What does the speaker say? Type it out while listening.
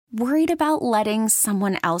Worried about letting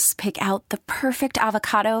someone else pick out the perfect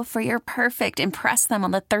avocado for your perfect impress them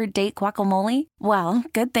on the third date guacamole? Well,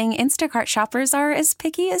 good thing Instacart shoppers are as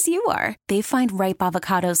picky as you are. They find ripe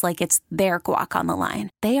avocados like it's their guac on the line.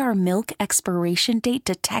 They are milk expiration date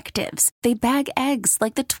detectives. They bag eggs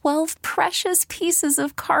like the 12 precious pieces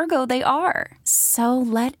of cargo they are. So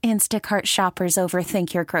let Instacart shoppers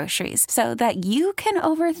overthink your groceries so that you can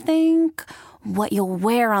overthink what you'll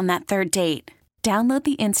wear on that third date. Download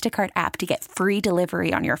the Instacart app to get free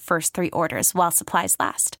delivery on your first 3 orders while supplies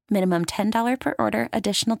last. Minimum $10 per order.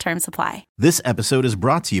 Additional terms apply. This episode is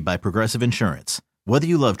brought to you by Progressive Insurance. Whether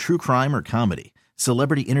you love true crime or comedy,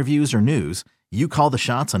 celebrity interviews or news, you call the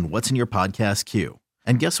shots on what's in your podcast queue.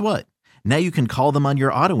 And guess what? Now you can call them on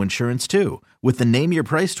your auto insurance too with the Name Your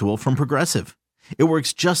Price tool from Progressive. It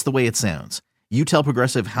works just the way it sounds. You tell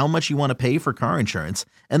Progressive how much you want to pay for car insurance,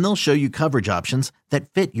 and they'll show you coverage options that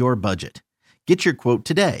fit your budget. Get your quote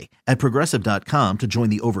today at Progressive.com to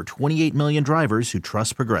join the over 28 million drivers who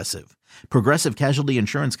trust Progressive. Progressive Casualty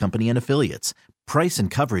Insurance Company and Affiliates. Price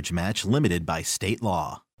and coverage match limited by state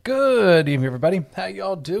law. Good evening, everybody. How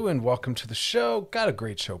y'all doing? Welcome to the show. Got a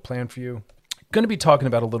great show planned for you. Going to be talking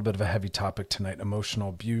about a little bit of a heavy topic tonight, emotional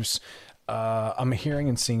abuse. I'm hearing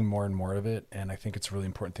and seeing more and more of it, and I think it's a really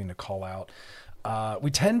important thing to call out.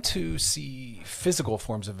 We tend to see physical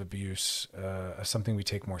forms of abuse as something we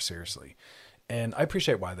take more seriously. And I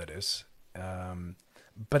appreciate why that is.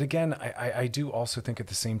 But again, I do also think at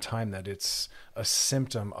the same time that it's a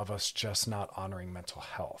symptom of us just not honoring mental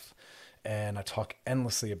health. And I talk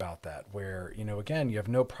endlessly about that, where, again, you have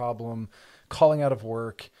no problem calling out of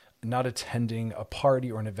work, not attending a party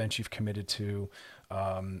or an event you've committed to,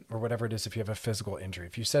 or whatever it is if you have a physical injury.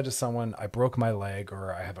 If you said to someone, I broke my leg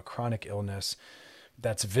or I have a chronic illness,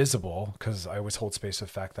 that's visible, because I always hold space with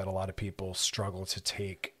the fact that a lot of people struggle to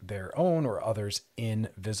take their own or others'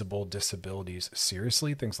 invisible disabilities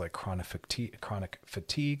seriously, things like chronic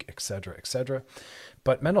fatigue, et cetera.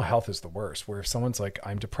 But mental health is the worst, where if someone's like,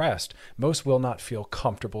 I'm depressed, most will not feel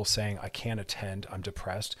comfortable saying, I can't attend, I'm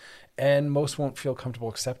depressed. And most won't feel comfortable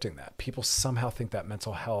accepting that. People somehow think that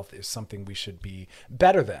mental health is something we should be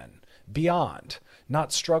better than, beyond,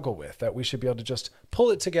 not struggle with, that we should be able to just pull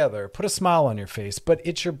it together, put a smile on your face, but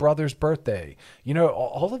it's your brother's birthday.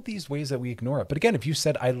 All of these ways that we ignore it. But again, if you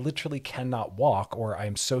said, I literally cannot walk, or I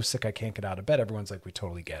am so sick I can't get out of bed, everyone's like, we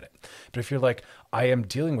totally get it. But if you're like, I am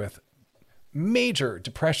dealing with major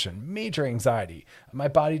depression, major anxiety, my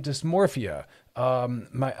body dysmorphia,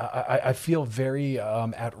 I feel very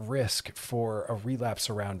at risk for a relapse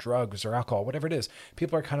around drugs or alcohol, whatever it is.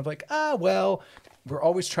 People are kind of like, well, we're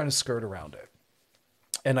always trying to skirt around it.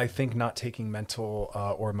 And I think not taking mental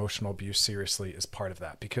or emotional abuse seriously is part of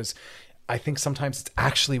that, because I think sometimes it's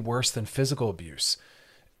actually worse than physical abuse.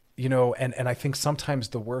 And I think sometimes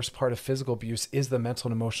the worst part of physical abuse is the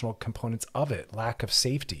mental and emotional components of it. Lack of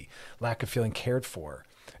safety, lack of feeling cared for,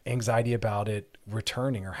 anxiety about it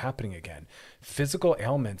returning or happening again. Physical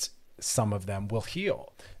ailments, some of them will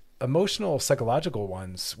heal. Emotional, psychological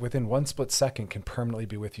ones, within one split second, can permanently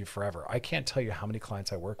be with you forever. I can't tell you how many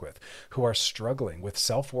clients I work with who are struggling with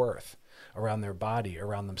self-worth around their body,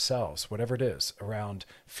 around themselves, whatever it is, around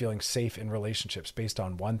feeling safe in relationships based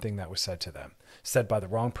on one thing that was said to them, said by the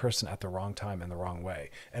wrong person at the wrong time in the wrong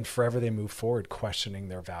way. And forever they move forward questioning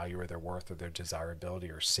their value or their worth or their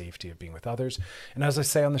desirability or safety of being with others. And as I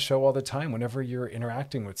say on the show all the time, whenever you're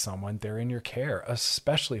interacting with someone, they're in your care,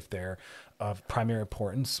 especially if they're of primary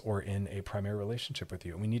importance or in a primary relationship with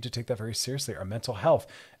you. And we need to take that very seriously. Our mental health,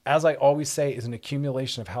 as I always say, is an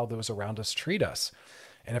accumulation of how those around us treat us.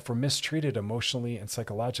 And if we're mistreated emotionally and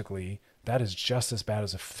psychologically, that is just as bad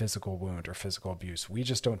as a physical wound or physical abuse. We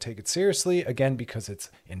just don't take it seriously, again, because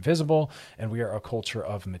it's invisible, and we are a culture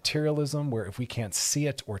of materialism where if we can't see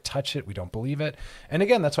it or touch it, we don't believe it. And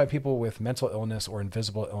again, that's why people with mental illness or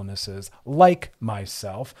invisible illnesses, like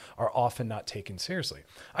myself, are often not taken seriously.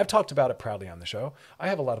 I've talked about it proudly on the show. I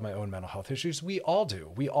have a lot of my own mental health issues. We all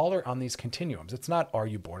do. We all are on these continuums. It's not, are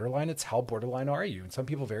you borderline? It's how borderline are you? And some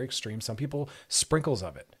people very extreme, some people sprinkles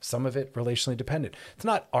of it, some of it relationally dependent. It's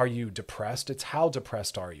not, are you depressed? It's how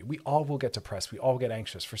depressed are you? We all will get depressed. We all get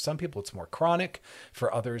anxious. For some people, it's more chronic.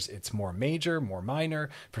 For others, it's more major, more minor.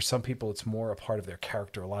 For some people, it's more a part of their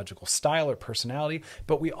characterological style or personality.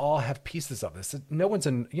 But we all have pieces of this. No one's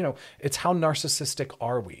it's how narcissistic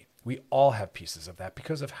are we? We all have pieces of that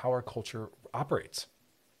because of how our culture operates.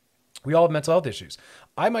 We all have mental health issues.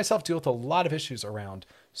 I myself deal with a lot of issues around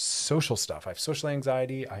social stuff. I have social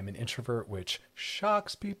anxiety. I'm an introvert, which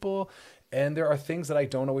shocks people. And there are things that I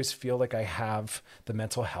don't always feel like I have the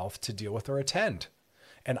mental health to deal with or attend.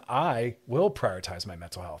 And I will prioritize my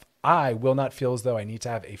mental health. I will not feel as though I need to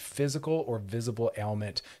have a physical or visible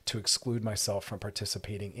ailment to exclude myself from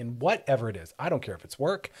participating in whatever it is. I don't care if it's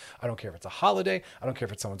work. I don't care if it's a holiday. I don't care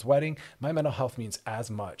if it's someone's wedding. My mental health means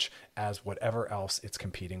as much as whatever else it's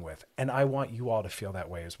competing with. And I want you all to feel that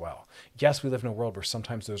way as well. Yes, we live in a world where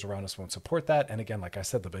sometimes those around us won't support that. And again, like I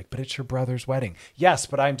said, they'll be like, but it's your brother's wedding. Yes,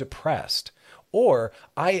 but I'm depressed. Or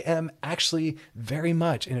I am actually very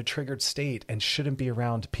much in a triggered state and shouldn't be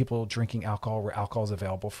around people drinking alcohol where alcohol is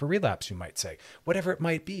available for relapse, you might say. Whatever it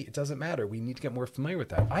might be, it doesn't matter. We need to get more familiar with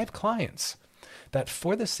that. I have clients that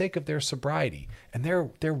for the sake of their sobriety and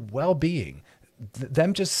their well-being,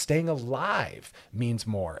 them just staying alive means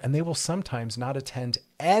more. And they will sometimes not attend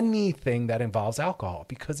anything that involves alcohol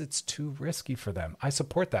because it's too risky for them. I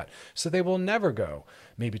support that. So they will never go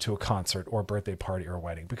maybe to a concert or a birthday party or a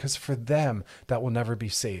wedding because for them, that will never be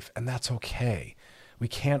safe. And that's okay. We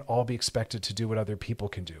can't all be expected to do what other people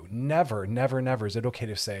can do. Never, never, never is it okay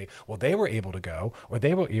to say, well, they were able to go or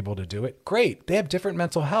they were able to do it. Great. They have different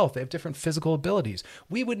mental health. They have different physical abilities.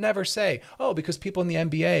 We would never say, oh, because people in the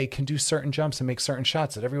NBA can do certain jumps and make certain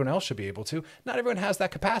shots that everyone else should be able to. Not everyone has that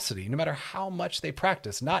capacity. No matter how much they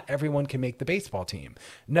practice, not everyone can make the baseball team.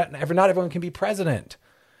 Not everyone can be president.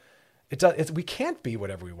 We can't be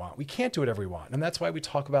whatever we want. We can't do whatever we want. And that's why we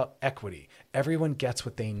talk about equity. Everyone gets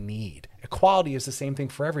what they need. Equality is the same thing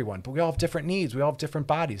for everyone, but we all have different needs. We all have different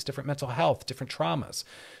bodies, different mental health, different traumas.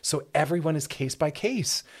 So everyone is case by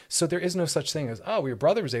case. So there is no such thing as, oh, your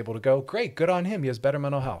brother was able to go. Great. Good on him. He has better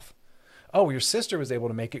mental health. Oh, your sister was able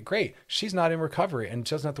to make it. Great. She's not in recovery and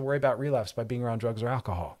doesn't have to worry about relapse by being around drugs or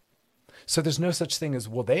alcohol. So there's no such thing as,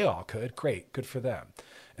 well, they all could. Great. Good for them.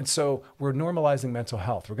 And so we're normalizing mental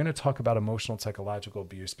health. We're going to talk about emotional and psychological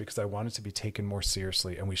abuse because I want it to be taken more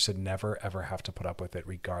seriously and we should never, ever have to put up with it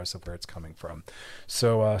regardless of where it's coming from.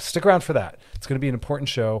 So stick around for that. It's going to be an important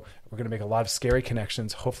show. We're going to make a lot of scary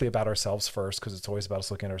connections, hopefully about ourselves first, because it's always about us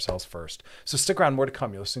looking at ourselves first. So stick around, more to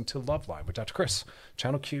come. You're listening to Loveline with Dr. Chris,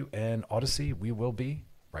 Channel Q and Odyssey. We will be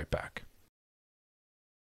right back.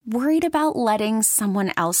 Worried about letting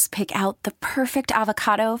someone else pick out the perfect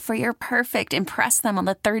avocado for your perfect impress them on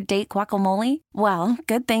the third date guacamole? Well,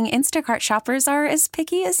 good thing Instacart shoppers are as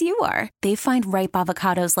picky as you are. They find ripe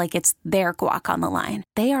avocados like it's their guac on the line.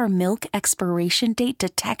 They are milk expiration date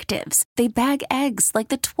detectives. They bag eggs like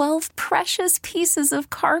the 12 precious pieces of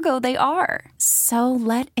cargo they are. So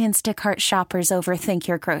let Instacart shoppers overthink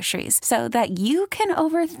your groceries so that you can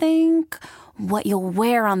overthink what you'll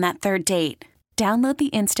wear on that third date. Download the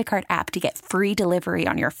Instacart app to get free delivery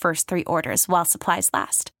on your first 3 orders while supplies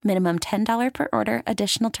last. Minimum $10 per order.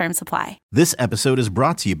 Additional terms apply. This episode is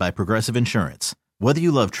brought to you by Progressive Insurance. Whether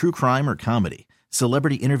you love true crime or comedy,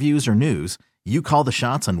 celebrity interviews or news, you call the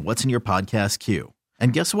shots on what's in your podcast queue.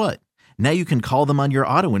 And guess what? Now you can call them on your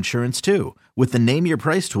auto insurance too with the Name Your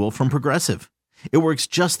Price tool from Progressive. It works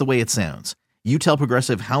just the way it sounds. You tell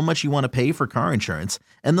Progressive how much you want to pay for car insurance,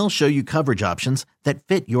 and they'll show you coverage options that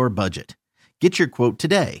fit your budget. Get your quote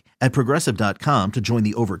today at Progressive.com to join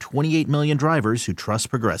the over 28 million drivers who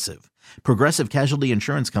trust Progressive. Progressive Casualty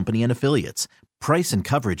Insurance Company and Affiliates. Price and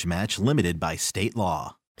coverage match limited by state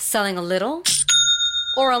law. Selling a little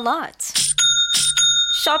or a lot?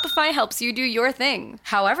 Shopify helps you do your thing,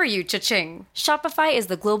 however you cha-ching. Shopify is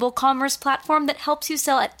the global commerce platform that helps you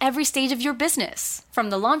sell at every stage of your business.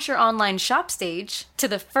 From the launch your online shop stage, to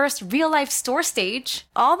the first real-life store stage,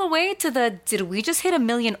 all the way to the did we just hit 1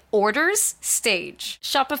 million orders stage.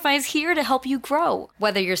 Shopify is here to help you grow.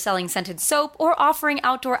 Whether you're selling scented soap or offering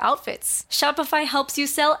outdoor outfits, Shopify helps you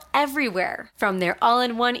sell everywhere. From their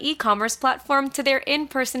all-in-one e-commerce platform to their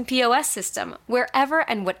in-person POS system, wherever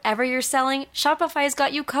and whatever you're selling, Shopify's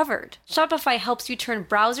got you covered. Shopify helps you turn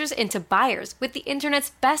browsers into buyers with the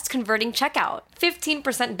internet's best converting checkout.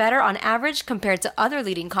 15% better on average compared to other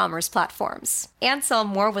leading commerce platforms. And sell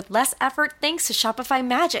more with less effort thanks to Shopify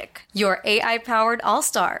Magic, your AI-powered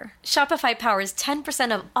all-star. Shopify powers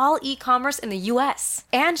 10% of all e-commerce in the US.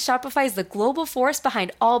 And Shopify is the global force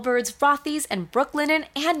behind Allbirds, Rothy's, and Brooklinen,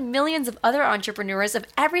 and millions of other entrepreneurs of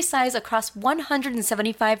every size across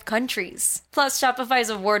 175 countries. Plus, Shopify's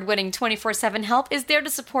award-winning 24/7 help is there to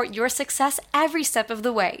support your success every step of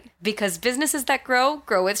the way. Because businesses that grow,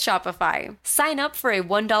 grow with Shopify. Sign up for a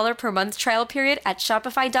 $1 per month trial period at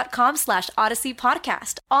shopify.com/Odyssey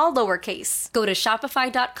Podcast, all lowercase. Go to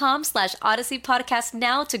shopify.com/Odyssey Podcast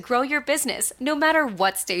now to grow your business, no matter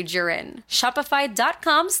what stage you're in.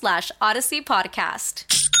 Shopify.com/Odyssey Podcast.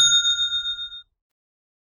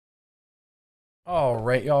 All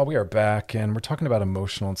right, y'all, we are back and we're talking about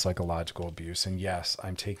emotional and psychological abuse. And yes,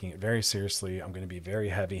 I'm taking it very seriously. I'm going to be very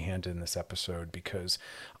heavy handed in this episode because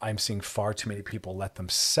I'm seeing far too many people let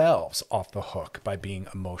themselves off the hook by being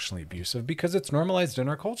emotionally abusive because it's normalized in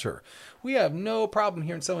our culture. We have no problem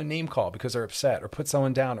hearing someone name call because they're upset or put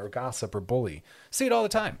someone down or gossip or bully. See it all the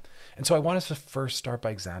time. And so I want us to first start by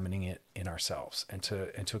examining it in ourselves and to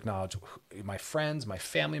acknowledge my friends, my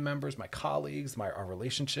family members, my colleagues, our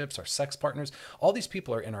relationships, our sex partners. All these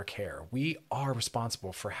people are in our care. We are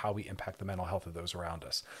responsible for how we impact the mental health of those around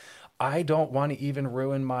us. I don't want to even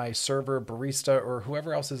ruin my server, barista, or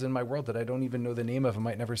whoever else is in my world that I don't even know the name of and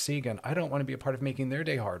might never see again. I don't want to be a part of making their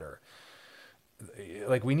day harder.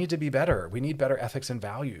 Like, we need to be better. We need better ethics and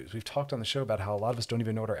values. We've talked on the show about how a lot of us don't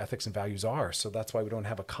even know what our ethics and values are. So that's why we don't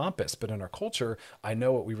have a compass. But in our culture, I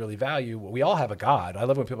know what we really value. We all have a God. I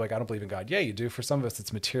love when people are like, I don't believe in God. Yeah, you do. For some of us,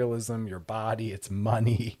 it's materialism, your body, it's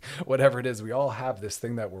money, whatever it is. We all have this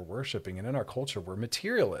thing that we're worshiping. And in our culture, we're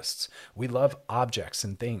materialists. We love objects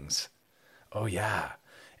and things. Oh, yeah.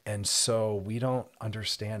 And so we don't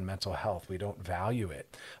understand mental health. We don't value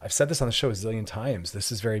it. I've said this on the show a zillion times.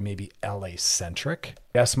 This is very maybe LA centric.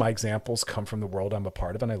 Yes, my examples come from the world I'm a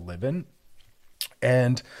part of and I live in.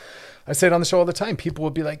 And I say it on the show all the time. People will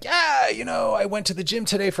be like, yeah, I went to the gym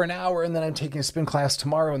today for an hour and then I'm taking a spin class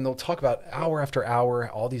tomorrow. And they'll talk about hour after hour,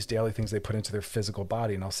 all these daily things they put into their physical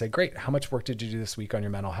body. And I'll say, great, how much work did you do this week on your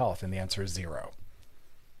mental health? And the answer is zero.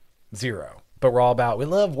 Zero. But we're all about, we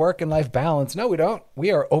love work and life balance. No, we don't.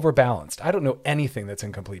 We are overbalanced. I don't know anything that's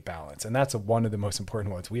in complete balance. And that's one of the most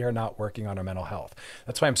important ones. We are not working on our mental health.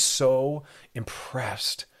 That's why I'm so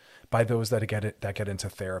impressed by those that get into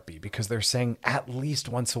therapy, because they're saying at least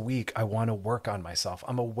once a week, I want to work on myself.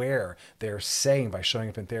 I'm aware they're saying by showing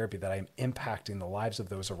up in therapy that I'm impacting the lives of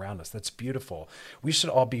those around us. That's beautiful. We should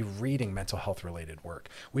all be reading mental health related work.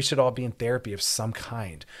 We should all be in therapy of some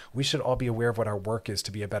kind. We should all be aware of what our work is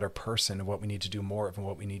to be a better person and what we need to do more of and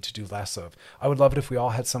what we need to do less of. I would love it if we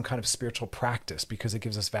all had some kind of spiritual practice because it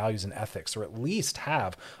gives us values and ethics, or at least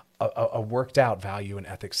have a worked out value and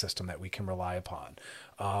ethics system that we can rely upon.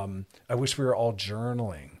 I wish we were all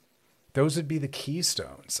journaling. Those would be the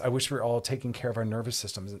keystones. I wish we were all taking care of our nervous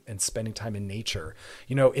systems and spending time in nature.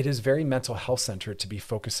 It is very mental health centered to be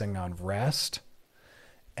focusing on rest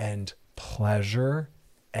and pleasure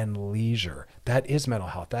and leisure. That is mental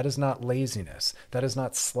health. That is not laziness. That is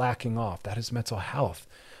not slacking off. That is mental health.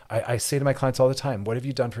 I say to my clients all the time, what have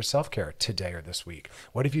you done for self-care today or this week?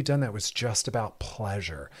 What have you done that was just about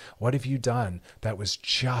pleasure? What have you done that was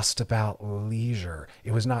just about leisure?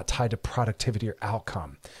 It was not tied to productivity or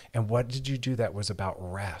outcome. And what did you do that was about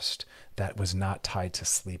rest, that was not tied to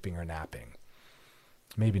sleeping or napping?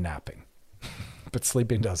 Maybe napping. But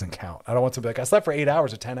sleeping doesn't count. I don't want to be like, I slept for 8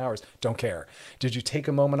 hours or 10 hours. Don't care. Did you take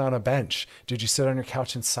a moment on a bench? Did you sit on your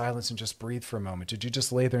couch in silence and just breathe for a moment? Did you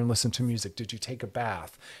just lay there and listen to music? Did you take a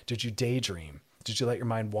bath? Did you daydream? Did you let your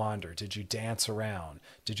mind wander? Did you dance around?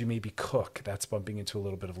 Did you maybe cook? That's bumping into a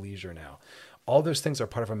little bit of leisure now. All those things are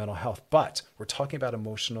part of our mental health, but we're talking about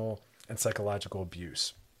emotional and psychological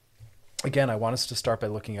abuse. Again, I want us to start by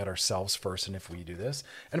looking at ourselves first, and if we do this,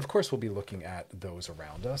 and of course we'll be looking at those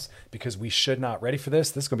around us, because we should not, ready for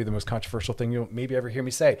this is going to be the most controversial thing you'll maybe ever hear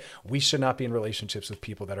me say, we should not be in relationships with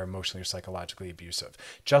people that are emotionally or psychologically abusive.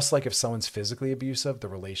 Just like if someone's physically abusive, the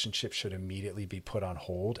relationship should immediately be put on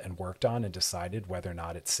hold and worked on and decided whether or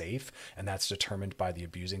not it's safe, and that's determined by the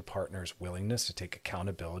abusing partner's willingness to take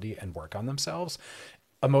accountability and work on themselves.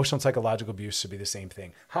 Emotional and psychological abuse should be the same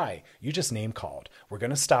thing. Hi, you just name called. We're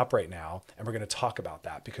going to stop right now and we're going to talk about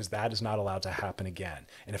that, because that is not allowed to happen again.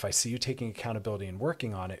 And if I see you taking accountability and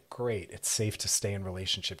working on it, great. It's safe to stay in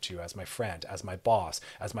relationship to you as my friend, as my boss,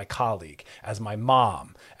 as my colleague, as my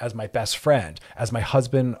mom, as my best friend, as my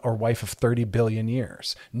husband or wife of 30 billion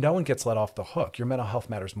years. No one gets let off the hook. Your mental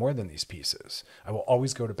health matters more than these pieces. I will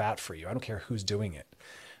always go to bat for you. I don't care who's doing it.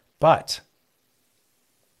 But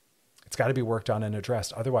it's got to be worked on and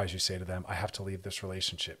addressed. Otherwise, you say to them, I have to leave this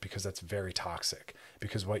relationship, because that's very toxic.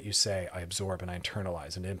 Because what you say, I absorb and I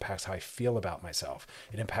internalize, and it impacts how I feel about myself.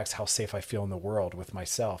 It impacts how safe I feel in the world with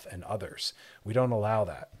myself and others. We don't allow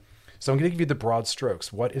that. So I'm going to give you the broad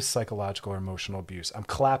strokes. What is psychological or emotional abuse? I'm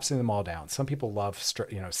collapsing them all down. Some people love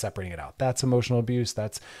separating it out. That's emotional abuse.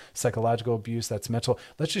 That's psychological abuse. That's mental.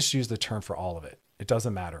 Let's just use the term for all of it. It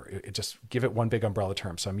doesn't matter. It just give it one big umbrella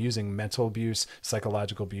term. So I'm using mental abuse,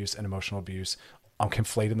 psychological abuse, and emotional abuse. I'm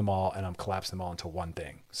conflating them all and I'm collapsing them all into one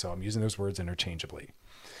thing. So I'm using those words interchangeably.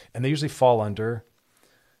 And they usually fall under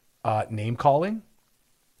name calling,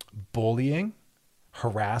 bullying,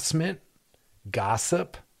 harassment,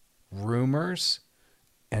 gossip, rumors,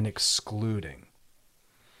 and excluding.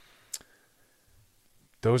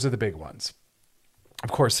 Those are the big ones.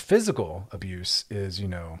 Of course, physical abuse is,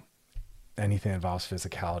 anything that involves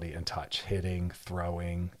physicality and touch, hitting,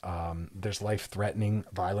 throwing. There's life-threatening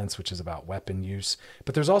violence, which is about weapon use.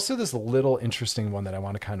 But there's also this little interesting one that I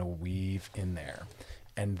want to kind of weave in there.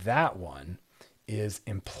 And that one is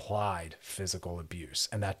implied physical abuse.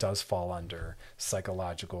 And that does fall under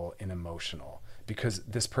psychological and emotional, because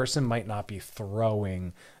this person might not be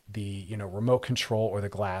throwing the, remote control or the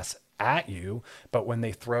glass at you, but when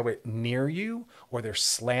they throw it near you, or they're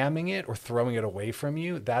slamming it or throwing it away from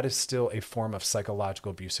you, that is still a form of psychological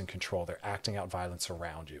abuse and control. They're acting out violence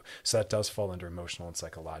around you. So that does fall under emotional and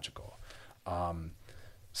psychological.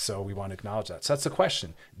 So we want to acknowledge that. So that's the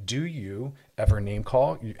question. Do you ever name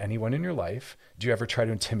call anyone in your life? Do you ever try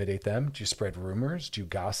to intimidate them? Do you spread rumors? Do you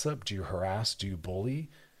gossip? Do you harass? Do you bully?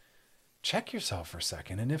 Check yourself for a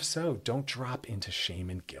second. And if so, don't drop into shame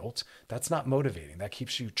and guilt. That's not motivating. That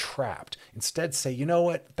keeps you trapped. Instead, say, you know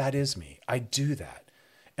what? That is me. I do that.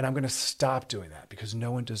 And I'm going to stop doing that, because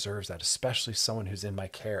no one deserves that, especially someone who's in my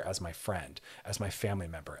care as my friend, as my family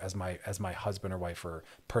member, as my husband or wife or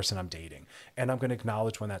person I'm dating. And I'm going to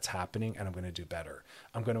acknowledge when that's happening, and I'm going to do better.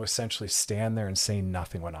 I'm going to essentially stand there and say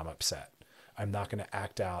nothing when I'm upset. I'm not going to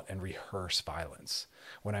act out and rehearse violence.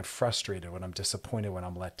 When I'm frustrated, when I'm disappointed, when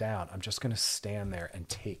I'm let down, I'm just going to stand there and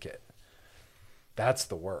take it. That's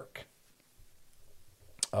the work.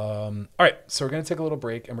 All right, so we're going to take a little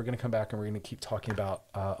break, and we're going to come back, and we're going to keep talking about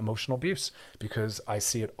emotional abuse, because I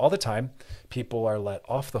see it all the time. People are let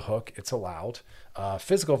off the hook. It's allowed.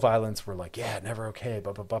 Physical violence, we're like, yeah, never okay,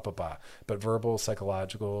 blah, blah, blah, blah, blah. But verbal,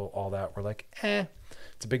 psychological, all that, we're like,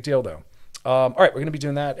 it's a big deal though. All right, we're going to be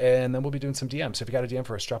doing that, and then we'll be doing some DMs. So if you got a DM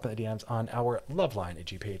for us, drop in the DMs on our Love Line at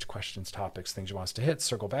GPH. Questions, topics, things you want us to hit,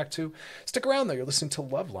 circle back to. Stick around though. You're listening to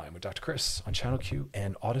Love Line with Dr. Chris on Channel Q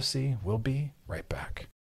and Odyssey. We'll be right back.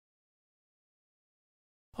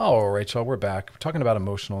 All right, y'all, we're back. We're talking about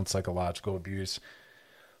emotional and psychological abuse.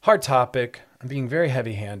 Hard topic. I'm being very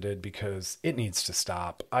heavy-handed because it needs to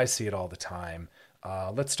stop. I see it all the time.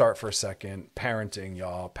 Let's start for a second. Parenting,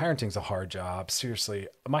 y'all. Parenting's a hard job. Seriously,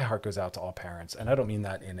 my heart goes out to all parents. And I don't mean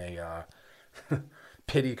that in a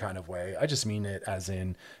pity kind of way. I just mean it as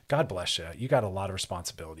in, God bless you. You got a lot of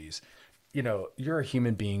responsibilities. You're a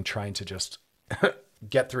human being trying to just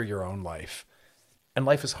get through your own life. And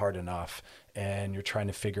life is hard enough. And you're trying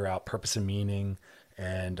to figure out purpose and meaning.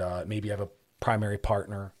 And maybe you have a primary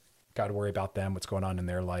partner. Got to worry about them, what's going on in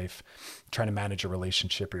their life, trying to manage your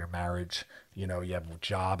relationship or your marriage. You have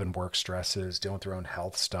job and work stresses, dealing with your own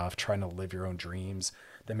health stuff, trying to live your own dreams.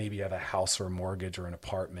 Then maybe you have a house or a mortgage or an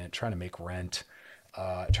apartment, trying to make rent,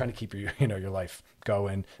 trying to keep your life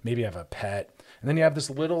going. Maybe you have a pet. And then you have this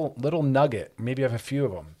little nugget. Maybe you have a few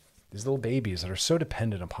of them, these little babies that are so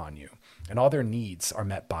dependent upon you, and all their needs are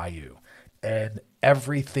met by you. And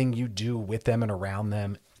everything you do with them and around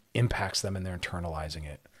them impacts them, and they're internalizing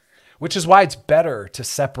it. Which is why it's better to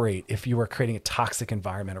separate if you are creating a toxic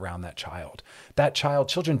environment around that child.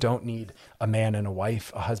 Children don't need a man and a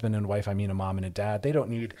wife, a husband and a wife, a mom and a dad. They don't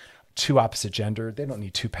need two opposite gender. They don't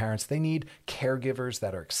need two parents. They need caregivers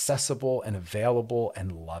that are accessible and available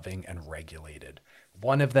and loving and regulated.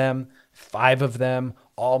 One of them, 5 of them,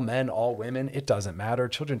 all men, all women, it doesn't matter.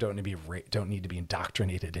 Children don't need to be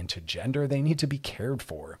indoctrinated into gender. They need to be cared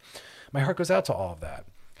for. My heart goes out to all of that.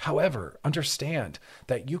 However, understand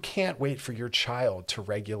that you can't wait for your child to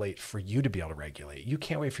regulate for you to be able to regulate. You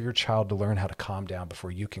can't wait for your child to learn how to calm down before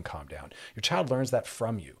you can calm down. Your child learns that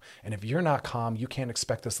from you. And if you're not calm, you can't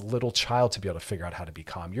expect this little child to be able to figure out how to be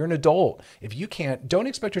calm. You're an adult. If you can't, don't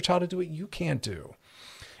expect your child to do what you can't do.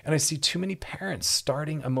 And I see too many parents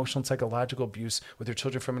starting emotional and psychological abuse with their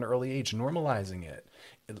children from an early age, normalizing it,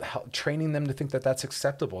 training them to think that that's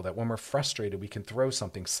acceptable, that when we're frustrated, we can throw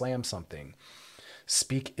something, slam something,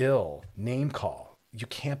 speak ill, name call. You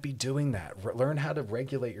can't be doing that. Learn how to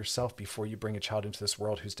regulate yourself before you bring a child into this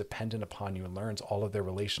world who's dependent upon you and learns all of their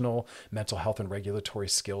relational, mental health, and regulatory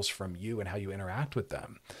skills from you and how you interact with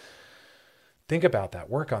them. Think about that,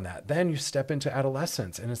 work on that. Then you step into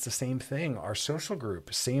adolescence, and it's the same thing. Our social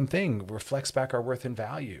group, same thing, reflects back our worth and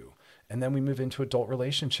value. And then we move into adult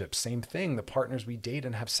relationships, same thing. The partners we date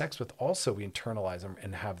and have sex with, also we internalize them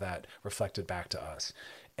and have that reflected back to us.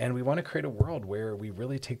 And we want to create a world where we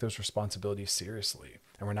really take those responsibilities seriously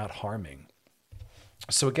and we're not harming.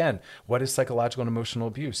 So again, what is psychological and emotional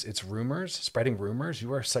abuse? It's rumors, spreading rumors.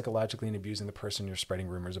 You are psychologically abusing the person you're spreading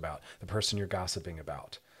rumors about, the person you're gossiping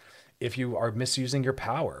about. If you are misusing your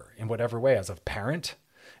power in whatever way, as a parent,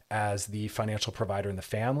 as the financial provider in the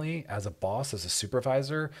family, as a boss, as a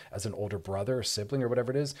supervisor, as an older brother or sibling or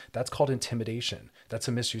whatever it is, that's called intimidation. That's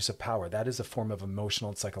a misuse of power. That is a form of emotional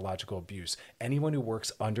and psychological abuse. Anyone who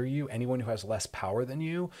works under you, anyone who has less power than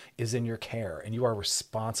you is in your care, and you are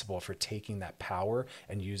responsible for taking that power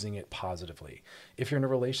and using it positively. If you're in a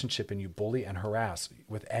relationship and you bully and harass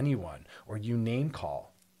with anyone, or you name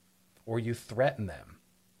call, or you threaten them,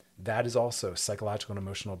 that is also psychological and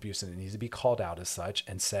emotional abuse, and it needs to be called out as such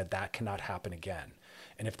and said that cannot happen again.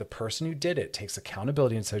 And if the person who did it takes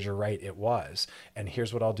accountability and says, you're right, it was, and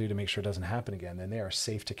here's what I'll do to make sure it doesn't happen again, then they are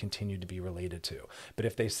safe to continue to be related to. But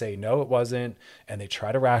if they say, no, it wasn't, and they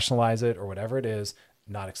try to rationalize it or whatever it is,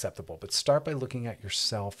 not acceptable. But start by looking at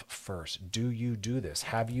yourself first. Do you do this?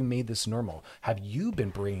 Have you made this normal? Have you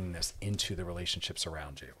been bringing this into the relationships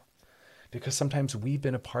around you? Because sometimes we've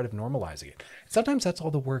been a part of normalizing it. Sometimes that's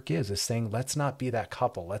all the work is saying, let's not be that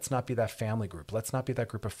couple. Let's not be that family group. Let's not be that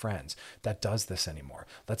group of friends that does this anymore.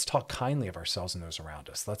 Let's talk kindly of ourselves and those around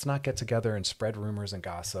us. Let's not get together and spread rumors and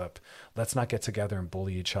gossip. Let's not get together and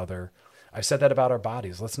bully each other. I've said that about our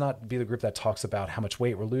bodies. Let's not be the group that talks about how much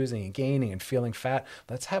weight we're losing and gaining and feeling fat.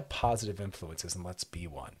 Let's have positive influences and let's be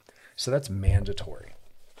one. So that's mandatory.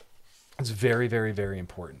 It's very, very, very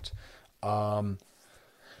important.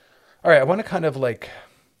 All right, I want to kind of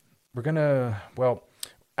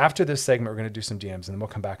after this segment, we're going to do some DMs and then we'll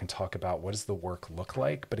come back and talk about what does the work look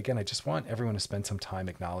like. But again, I just want everyone to spend some time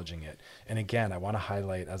acknowledging it. And again, I want to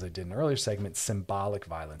highlight, as I did in an earlier segment, symbolic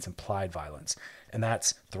violence, implied violence. And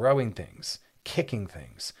that's throwing things, kicking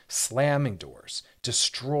things, slamming doors,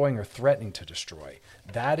 destroying or threatening to destroy.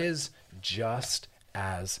 That is just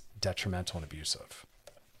as detrimental and abusive.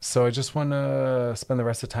 So I just want to spend the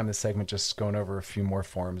rest of the time in this segment just going over a few more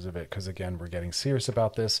forms of it, because again, we're getting serious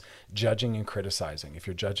about this. Judging and criticizing. If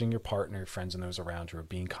you're judging your partner, your friends, and those around you are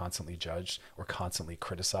being constantly judged or constantly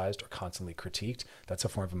criticized or constantly critiqued, that's a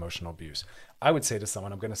form of emotional abuse. I would say to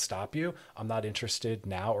someone, I'm going to stop you. I'm not interested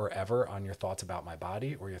now or ever on your thoughts about my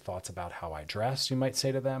body or your thoughts about how I dress, you might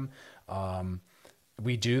say to them.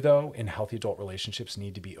 We do, though, in healthy adult relationships,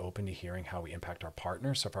 need to be open to hearing how we impact our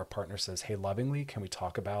partner. So if our partner says, hey, lovingly, can we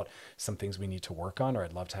talk about some things we need to work on, or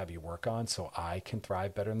I'd love to have you work on so I can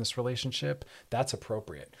thrive better in this relationship, that's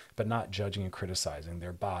appropriate, but not judging and criticizing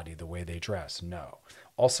their body, the way they dress. No.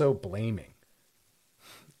 Also blaming,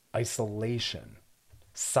 isolation,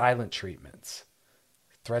 silent treatments,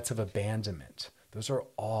 threats of abandonment. Those are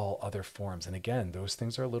all other forms. And again, those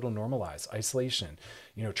things are a little normalized. Isolation,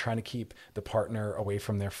 trying to keep the partner away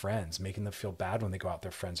from their friends, making them feel bad when they go out with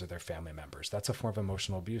their friends or their family members. That's a form of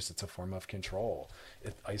emotional abuse. It's a form of control.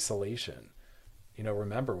 Isolation.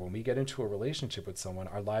 Remember, when we get into a relationship with someone,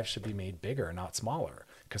 our lives should be made bigger, not smaller,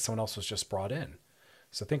 because someone else was just brought in.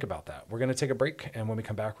 So think about that. We're going to take a break, and when we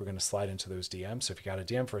come back, we're going to slide into those DMs. So if you got a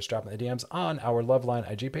DM for us, drop in the DMs on our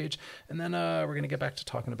Loveline IG page, and then we're going to get back to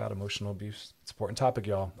talking about emotional abuse. It's an important topic,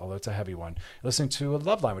 y'all, although it's a heavy one. You're listening to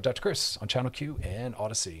Loveline with Dr. Chris on Channel Q and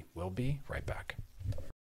Odyssey. We'll be right back.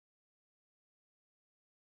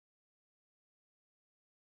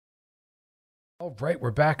 All right,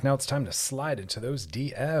 we're back. Now it's time to slide into those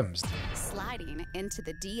DMs. Sliding into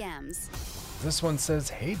the DMs. This one says,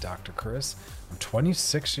 hey, Dr. Chris, I'm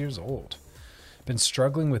 26 years old. Been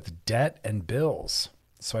struggling with debt and bills.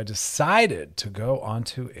 So I decided to go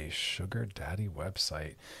onto a sugar daddy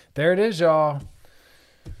website. There it is, y'all.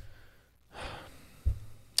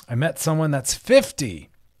 I met someone that's 50.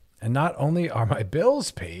 And not only are my bills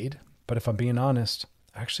paid, but if I'm being honest,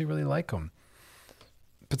 I actually really like them.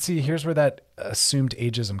 But see, here's where that assumed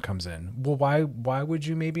ageism comes in. Well, why would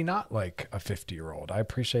you maybe not like a 50-year-old? I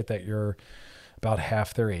appreciate that you're about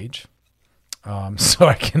half their age. So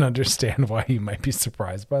I can understand why you might be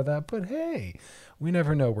surprised by that. But hey, we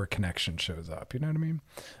never know where connection shows up. You know what I mean?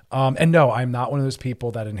 And no, I'm not one of those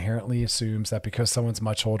people that inherently assumes that because someone's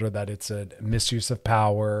much older that it's a misuse of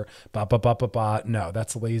power, No,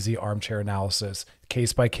 that's lazy armchair analysis,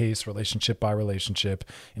 case by case, relationship by relationship.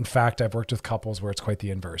 In fact, I've worked with couples where it's quite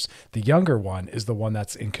the inverse. The younger one is the one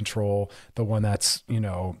that's in control, the one that's,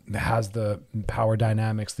 has the power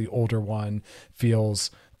dynamics. The older one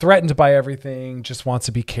feels threatened by everything, just wants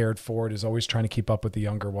to be cared for, is always trying to keep up with the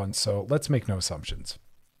younger one. So let's make no assumptions.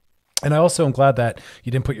 And I also am glad that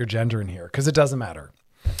you didn't put your gender in here because it doesn't matter.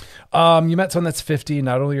 You met someone that's 50,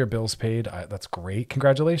 not only your bills paid, that's great.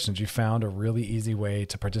 Congratulations. You found a really easy way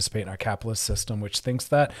to participate in our capitalist system, which thinks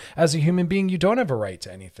that as a human being, you don't have a right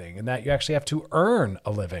to anything and that you actually have to earn a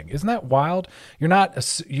living. Isn't that wild? You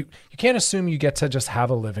can't assume you get to just have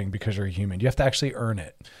a living because you're a human. You have to actually earn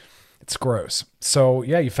it. It's gross. So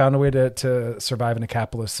yeah, you found a way to survive in a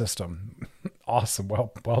capitalist system. Awesome.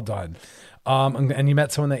 Well done. And you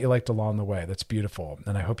met someone that you liked along the way. That's beautiful.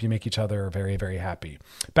 And I hope you make each other very, very happy.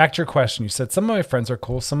 Back to your question. You said some of my friends are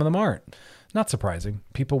cool, some of them aren't. Not surprising.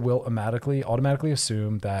 People will automatically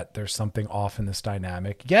assume that there's something off in this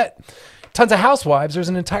dynamic. Yet, tons of housewives, there's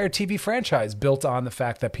an entire TV franchise built on the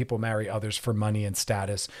fact that people marry others for money and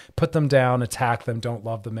status, put them down, attack them, don't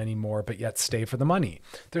love them anymore, but yet stay for the money.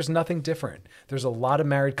 There's nothing different. There's a lot of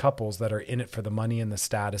married couples that are in it for the money and the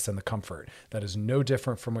status and the comfort. That is no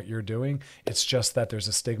different from what you're doing. It's just that there's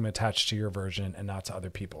a stigma attached to your version and not to other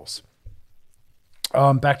people's.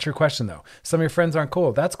 Back to your question though. Some of your friends aren't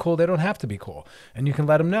cool. That's cool. They don't have to be cool. And you can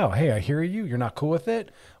let them know, hey, I hear you. You're not cool with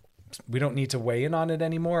it. We don't need to weigh in on it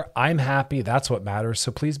anymore. I'm happy. That's what matters. So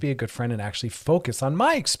please be a good friend and actually focus on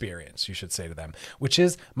my experience, you should say to them, which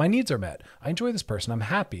is my needs are met. I enjoy this person. I'm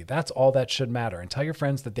happy. That's all that should matter. And tell your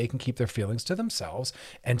friends that they can keep their feelings to themselves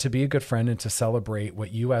and to be a good friend and to celebrate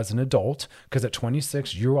what you as an adult, because at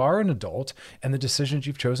 26, you are an adult and the decisions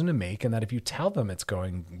you've chosen to make. And that if you tell them it's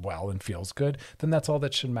going well and feels good, then that's all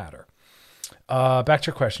that should matter. Back to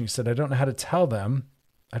your question. You said, I don't know how to tell them.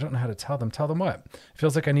 I don't know how to tell them. Tell them what? It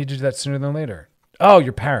feels like I need to do that sooner than later. Oh,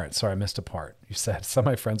 your parents. Sorry, I missed a part. You said some of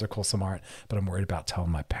my friends are cool, some aren't, but I'm worried about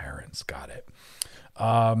telling my parents. Got it.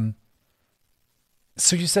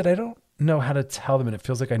 So you said, I don't know how to tell them, and it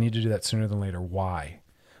feels like I need to do that sooner than later. Why?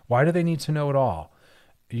 Why do they need to know it all?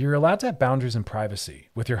 You're allowed to have boundaries and privacy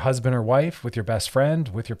with your husband or wife, with your best friend,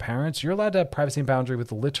 with your parents. You're allowed to have privacy and boundary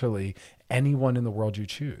with literally anyone in the world you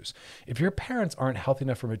choose. If your parents aren't healthy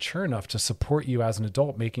enough or mature enough to support you as an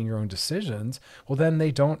adult making your own decisions, well, then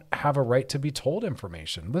they don't have a right to be told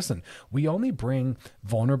information. Listen, we only bring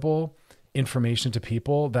vulnerable information to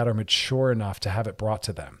people that are mature enough to have it brought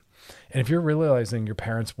to them. And if you're realizing your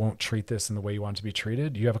parents won't treat this in the way you want it to be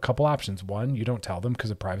treated, you have a couple options. One, you don't tell them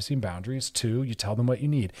because of privacy and boundaries. Two, you tell them what you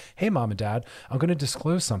need. Hey, mom and dad, I'm going to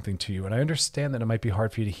disclose something to you. And I understand that it might be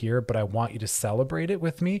hard for you to hear, but I want you to celebrate it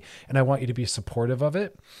with me. And I want you to be supportive of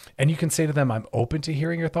it. And you can say to them, I'm open to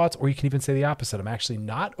hearing your thoughts. Or you can even say the opposite. I'm actually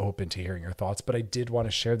not open to hearing your thoughts, but I did want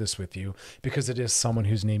to share this with you because it is someone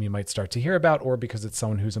whose name you might start to hear about, or because it's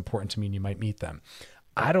someone who's important to me and you might meet them.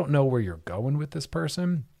 I don't know where you're going with this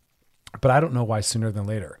person, but I don't know why sooner than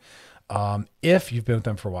later. If you've been with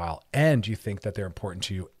them for a while and you think that they're important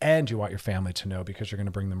to you and you want your family to know because you're going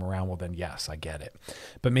to bring them around, well, then yes, I get it.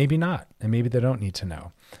 But maybe not. And maybe they don't need to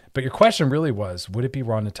know. But your question really was, would it be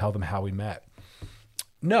wrong to tell them how we met?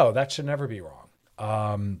 No, that should never be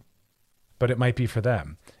wrong. But it might be for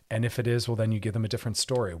them. And if it is, well, then you give them a different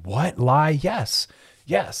story. What? Lie? Yes.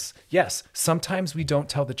 Yes. Sometimes we don't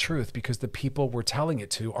tell the truth because the people we're telling it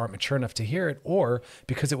to aren't mature enough to hear it, or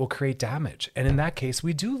because it will create damage. And in that case,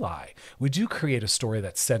 we do lie. We do create a story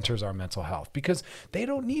that centers our mental health because they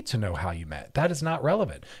don't need to know how you met. That is not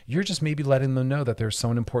relevant. You're just maybe letting them know that there's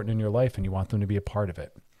someone important in your life and you want them to be a part of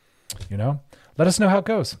it. You know, let us know how it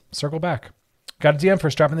goes. Circle back. Got a DM for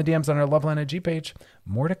us? Drop in the DMs on our Loveline IG page.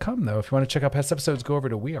 More to come, though. If you want to check out past episodes, go over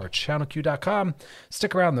to wearechannelq.com.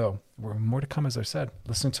 Stick around, though. More to come, as I said.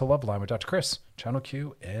 Listening to Loveline with Dr. Chris, Channel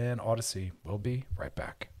Q, and Odyssey. We'll be right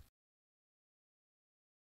back.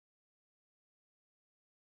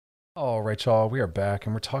 All right, y'all, we are back,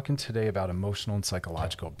 and we're talking today about emotional and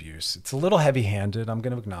psychological abuse. It's a little heavy-handed. I'm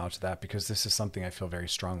going to acknowledge that because this is something I feel very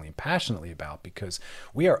strongly and passionately about because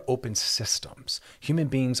we are open systems. Human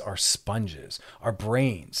beings are sponges. Our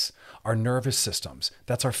brains, our nervous systems,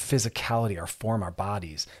 that's our physicality, our form, our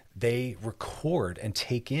bodies. They record and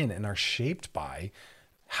take in and are shaped by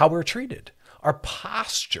how we're treated. Our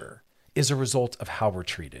posture is a result of how we're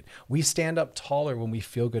treated. We stand up taller when we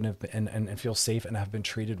feel good and feel safe and have been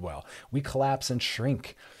treated well. We collapse and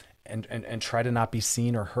shrink and try to not be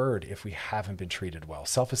seen or heard if we haven't been treated well.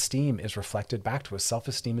 Self-esteem is reflected back to us.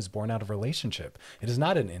 Self-esteem is born out of relationship. It is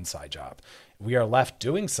not an inside job. We are left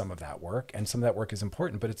doing some of that work, and some of that work is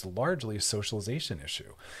important, but it's largely a socialization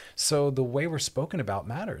issue. So the way we're spoken about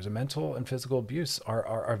matters. Mental and physical abuse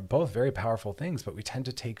are both very powerful things, but we tend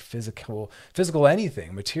to take physical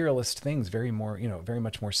anything, materialist things very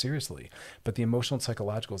much more seriously. But the emotional and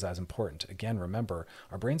psychological is as important. Again, remember,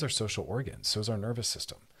 our brains are social organs. So is our nervous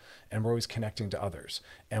system. And we're always connecting to others.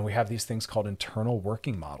 And we have these things called internal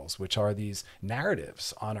working models, which are these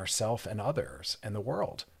narratives on ourself and others and the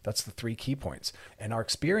world. That's the 3 key points. And our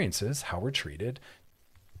experiences, how we're treated,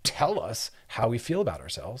 tell us how we feel about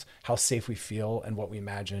ourselves, how safe we feel, and what we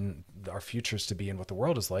imagine our futures to be and what the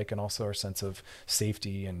world is like, and also our sense of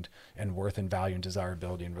safety and worth and value and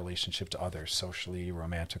desirability in relationship to others, socially,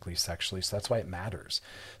 romantically, sexually. So that's why it matters.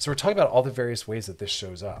 So we're talking about all the various ways that this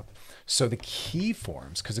shows up. So the key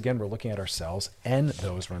forms, because again, we're looking at ourselves and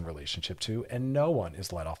those we're in relationship to, and no one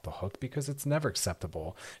is let off the hook, because it's never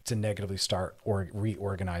acceptable to negatively start or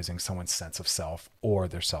reorganizing someone's sense of self or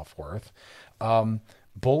their self-worth.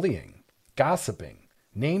 Bullying, gossiping,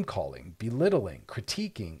 name calling, belittling,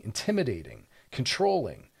 critiquing, intimidating,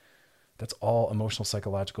 controlling. That's all emotional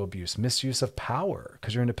psychological abuse. Misuse of power,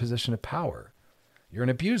 because you're in a position of power. You're an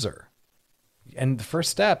abuser. And the first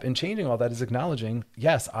step in changing all that is acknowledging,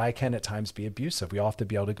 yes, I can at times be abusive. We all have to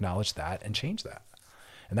be able to acknowledge that and change that.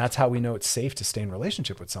 And that's how we know it's safe to stay in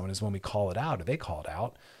relationship with someone, is when we call it out, or they call it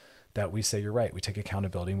out, that we say, you're right. We take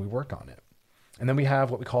accountability and we work on it. And then we have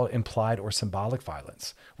what we call implied or symbolic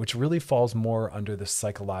violence, which really falls more under the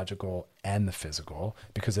psychological and the physical,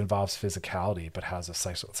 because it involves physicality but has a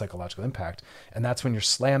psychological impact. And that's when you're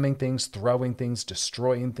slamming things, throwing things,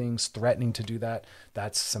 destroying things, threatening to do that.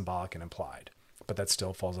 That's symbolic and implied, but that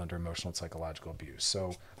still falls under emotional and psychological abuse.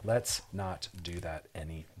 So let's not do that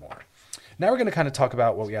anymore. Now we're going to kind of talk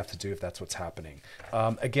about what we have to do if that's what's happening.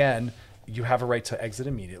 Again, you have a right to exit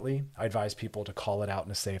immediately. I advise people to call it out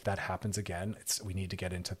and to say, if that happens again, we need to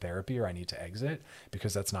get into therapy, or I need to exit,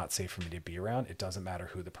 because that's not safe for me to be around. It doesn't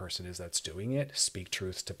matter who the person is that's doing it. Speak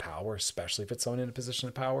truth to power, especially if it's someone in a position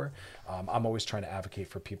of power. I'm always trying to advocate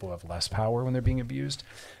for people who have less power when they're being abused.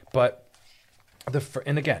 But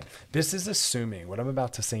and again, this is assuming, what I'm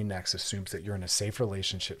about to say next assumes that you're in a safe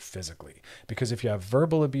relationship physically. Because if you have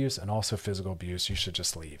verbal abuse and also physical abuse, you should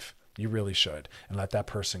just leave. You really should, and let that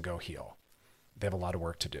person go heal. They have a lot of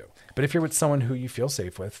work to do. But if you're with someone who you feel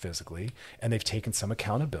safe with physically, and they've taken some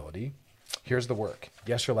accountability, here's the work.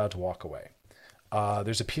 Yes, you're allowed to walk away.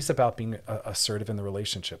 There's a piece about being assertive in the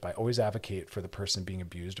relationship. I always advocate for the person being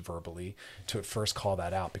abused verbally to at first call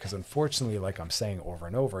that out, because unfortunately, like I'm saying over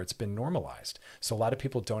and over, it's been normalized. So a lot of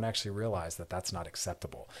people don't actually realize that that's not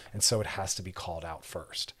acceptable. And so it has to be called out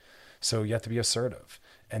first. So you have to be assertive.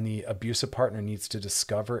 And the abusive partner needs to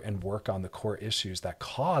discover and work on the core issues that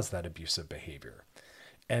cause that abusive behavior.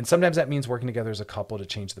 And sometimes that means working together as a couple to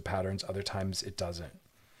change the patterns. Other times it doesn't.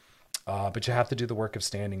 But you have to do the work of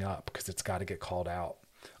standing up, because it's got to get called out.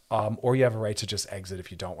 Or you have a right to just exit if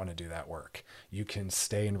you don't want to do that work. You can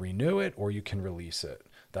stay and renew it, or you can release it.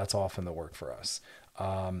 That's often the work for us.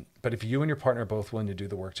 But if you and your partner are both willing to do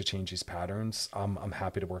the work to change these patterns, I'm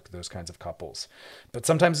happy to work with those kinds of couples. But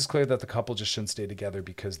sometimes it's clear that the couple just shouldn't stay together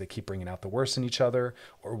because they keep bringing out the worst in each other,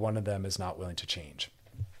 or one of them is not willing to change.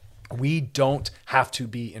 We don't have to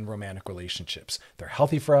be in romantic relationships. They're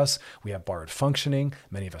healthy for us. We have borrowed functioning.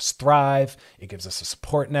 Many of us thrive. It gives us a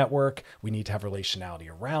support network. We need to have relationality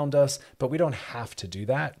around us, but we don't have to do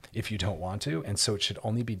that if you don't want to. And so it should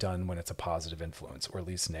only be done when it's a positive influence, or at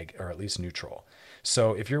least neutral.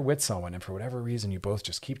 So if you're with someone and for whatever reason you both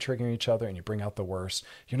just keep triggering each other and you bring out the worst,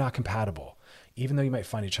 you're not compatible. Even though you might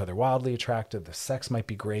find each other wildly attractive, the sex might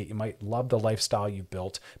be great, you might love the lifestyle you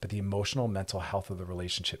built, but the emotional, mental health of the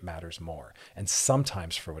relationship matters more. And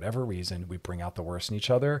sometimes, for whatever reason, we bring out the worst in each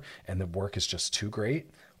other and the work is just too great.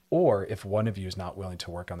 Or if one of you is not willing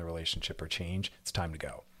to work on the relationship or change, it's time to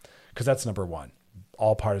go. Because that's number one.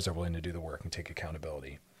 All parties are willing to do the work and take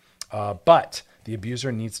accountability. But the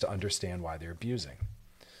abuser needs to understand why they're abusing.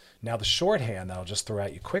 Now, the shorthand that I'll just throw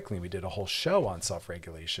at you quickly, we did a whole show on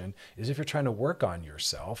self-regulation, is if you're trying to work on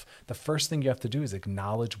yourself, the first thing you have to do is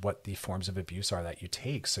acknowledge what the forms of abuse are that you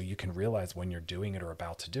take, so you can realize when you're doing it or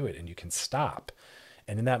about to do it, and you can stop.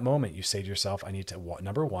 And in that moment, you say to yourself, I need to,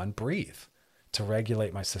 number one, breathe to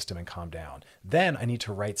regulate my system and calm down. Then I need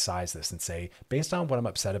to right size this and say, based on what I'm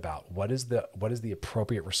upset about, what is the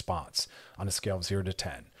appropriate response on a scale of 0 to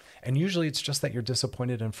 10? And usually it's just that you're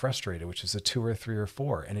disappointed and frustrated, which is a 2 or 3 or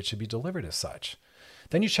 4, and it should be delivered as such.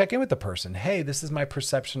 Then you check in with the person. Hey, this is my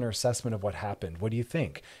perception or assessment of what happened. What do you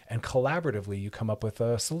think? And collaboratively, you come up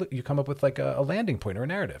with like a landing point or a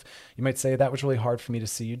narrative. You might say, that was really hard for me to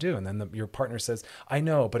see you do. And then your partner says, I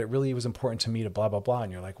know, but it really was important to me to blah, blah, blah.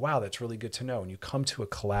 And you're like, wow, that's really good to know. And you come to a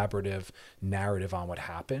collaborative narrative on what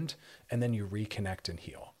happened, and then you reconnect and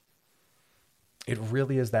heal. It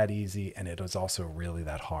really is that easy, and it is also really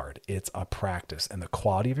that hard. It's a practice, and the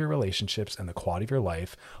quality of your relationships and the quality of your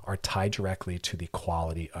life are tied directly to the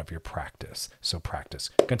quality of your practice. So practice.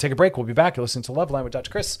 We're going to take a break. We'll be back. You're listening to Loveline with Dr.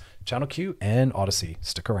 Chris, Channel Q and Odyssey.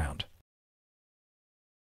 Stick around.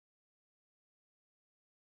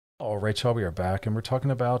 All right, y'all, we are back, and we're talking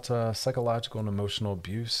about psychological and emotional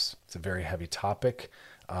abuse. It's a very heavy topic.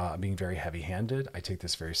 I'm being very heavy-handed. I take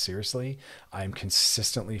this very seriously. I'm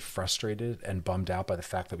consistently frustrated and bummed out by the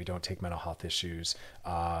fact that we don't take mental health issues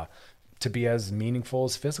to be as meaningful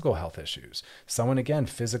as physical health issues. Someone, again,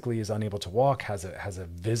 physically is unable to walk, has a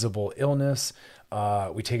visible illness.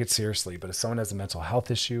 We take it seriously, but if someone has a mental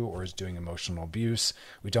health issue or is doing emotional abuse,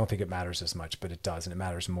 we don't think it matters as much, but it does. And it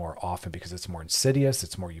matters more often because it's more insidious,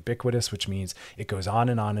 it's more ubiquitous, which means it goes on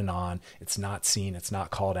and on and on. It's not seen, it's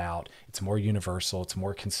not called out, it's more universal, it's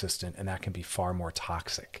more consistent, and that can be far more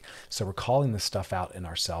toxic. So we're calling this stuff out in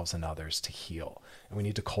ourselves and others to heal. And we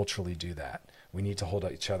need to culturally do that. We need to hold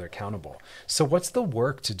each other accountable. So what's the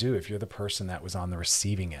work to do if you're the person that was on the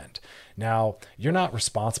receiving end? Now, you're not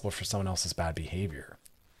responsible for someone else's bad behavior.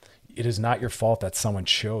 It is not your fault that someone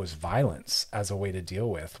chose violence as a way to deal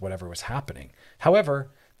with whatever was happening.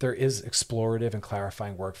 However, there is explorative and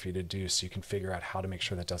clarifying work for you to do so you can figure out how to make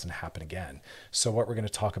sure that doesn't happen again. So what we're going to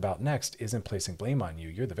talk about next isn't placing blame on you.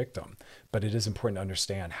 You're the victim. But it is important to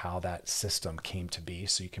understand how that system came to be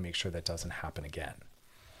so you can make sure that doesn't happen again.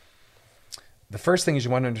 The first thing is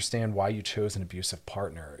you want to understand why you chose an abusive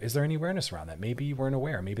partner. Is there any awareness around that? Maybe you weren't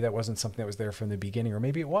aware. Maybe that wasn't something that was there from the beginning, or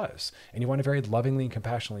maybe it was. And you want to very lovingly and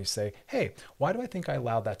compassionately say, hey, why do I think I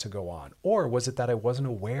allowed that to go on? Or was it that I wasn't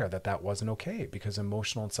aware that that wasn't okay? Because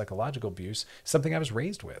emotional and psychological abuse is something I was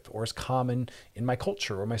raised with or is common in my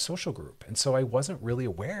culture or my social group. And so I wasn't really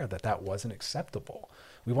aware that that wasn't acceptable.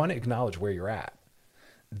 We want to acknowledge where you're at.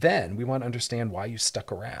 Then we want to understand why you stuck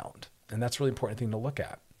around. And that's a really important thing to look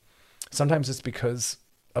at. Sometimes it's because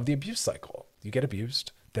of the abuse cycle. You get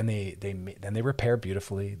abused, then they repair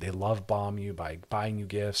beautifully. They love bomb you by buying you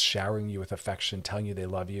gifts, showering you with affection, telling you they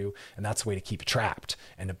love you, and that's a way to keep you trapped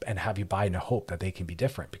and have you buy into hope that they can be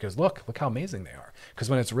different. Because look how amazing they are. Because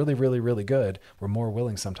when it's really, really, really good, we're more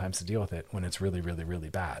willing sometimes to deal with it when it's really, really, really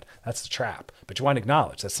bad. That's the trap. But you want to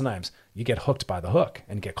acknowledge that sometimes you get hooked by the hook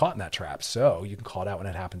and get caught in that trap, so you can call it out when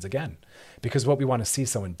it happens again. Because what we want to see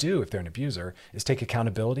someone do if they're an abuser is take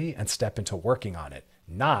accountability and step into working on it,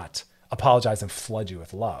 not apologize and flood you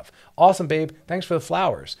with love. Awesome, babe. Thanks for the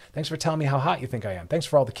flowers. Thanks for telling me how hot you think I am. Thanks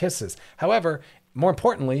for all the kisses. However, more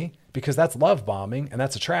importantly, because that's love bombing and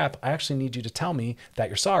that's a trap, I actually need you to tell me that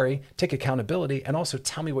you're sorry, take accountability, and also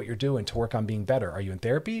tell me what you're doing to work on being better. Are you in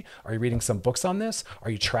therapy? Are you reading some books on this?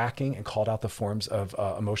 Are you tracking and called out the forms of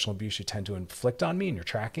emotional abuse you tend to inflict on me and you're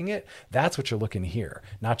tracking it? That's what you're looking to hear,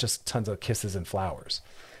 not just tons of kisses and flowers.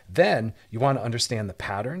 Then you want to understand the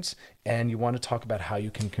patterns and you want to talk about how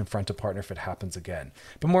you can confront a partner if it happens again.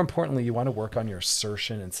 But more importantly, you want to work on your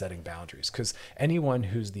assertion and setting boundaries, because anyone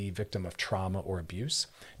who's the victim of trauma or abuse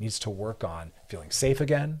needs to work on feeling safe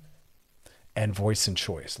again and voice and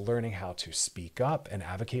choice, learning how to speak up and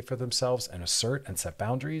advocate for themselves and assert and set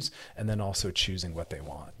boundaries, and then also choosing what they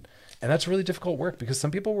want. And that's really difficult work because some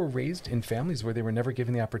people were raised in families where they were never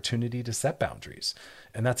given the opportunity to set boundaries.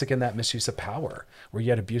 And that's, again, that misuse of power, where you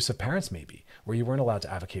had abusive parents maybe, where you weren't allowed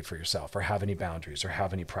to advocate for yourself or have any boundaries or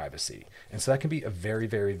have any privacy. And so that can be a very,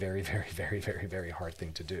 very, very, very, very, very, very hard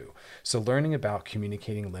thing to do. So learning about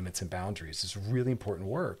communicating limits and boundaries is really important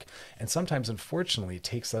work. And sometimes, unfortunately, it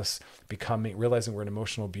takes us realizing we're an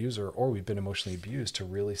emotional abuser or we've been emotionally abused to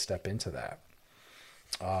really step into that.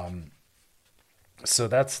 So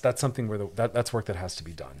that's something where that's work that has to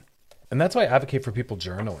be done. And that's why I advocate for people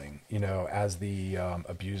journaling, as the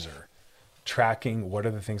abuser, tracking what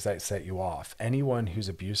are the things that set you off. Anyone who's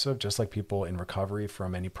abusive, just like people in recovery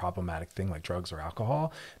from any problematic thing like drugs or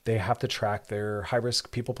alcohol, they have to track their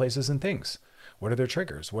high-risk people, places, and things. What are their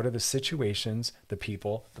triggers? What are the situations, the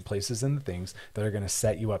people, the places, and the things that are going to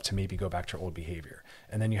set you up to maybe go back to your old behavior?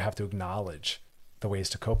 And then you have to acknowledge the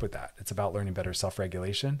ways to cope with that. It's about learning better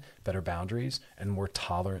self-regulation, better boundaries, and more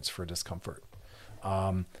tolerance for discomfort.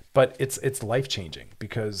 But it's life-changing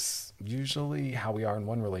because usually how we are in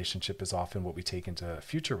one relationship is often what we take into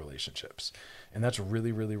future relationships. And that's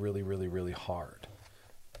really, really, really, really, really hard.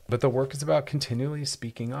 But the work is about continually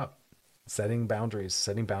speaking up, setting boundaries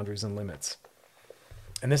and limits.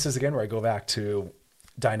 And this is, again, where I go back to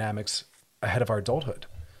dynamics ahead of our adulthood.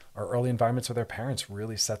 Our early environments with our parents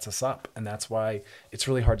really sets us up. And that's why it's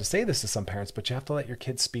really hard to say this to some parents, but you have to let your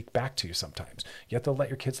kids speak back to you sometimes. You have to let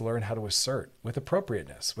your kids learn how to assert with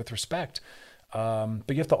appropriateness, with respect. But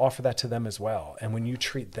you have to offer that to them as well. And when you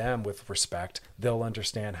treat them with respect, they'll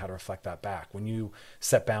understand how to reflect that back. When you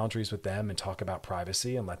set boundaries with them and talk about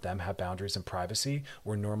privacy and let them have boundaries and privacy,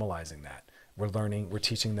 we're normalizing that. We're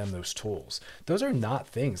teaching them those tools. Those are not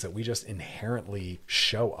things that we just inherently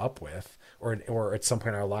show up with or at some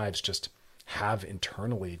point in our lives just have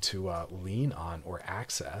internally to lean on or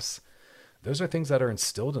access. Those are things that are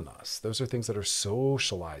instilled in us. Those are things that are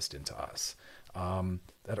socialized into us.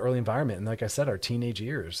 that early environment. And like I said, our teenage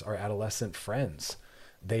years, our adolescent friends,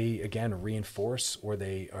 they again reinforce or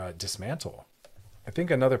they dismantle. I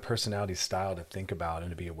think another personality style to think about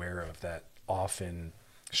and to be aware of that often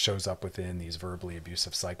shows up within these verbally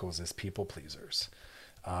abusive cycles is people pleasers.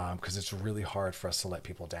 Because it's really hard for us to let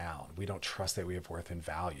people down. We don't trust that we have worth and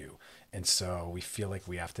value. And so we feel like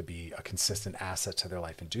we have to be a consistent asset to their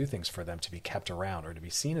life and do things for them to be kept around or to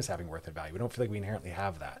be seen as having worth and value. We don't feel like we inherently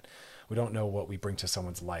have that. We don't know what we bring to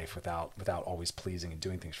someone's life without always pleasing and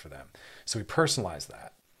doing things for them. So we personalize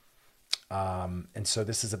that. And so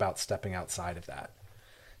this is about stepping outside of that.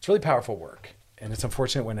 It's really powerful work. And it's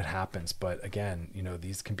unfortunate when it happens. But again,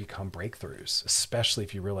 these can become breakthroughs, especially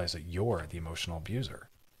if you realize that you're the emotional abuser.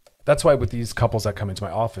 That's why with these couples that come into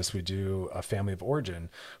my office, we do a family of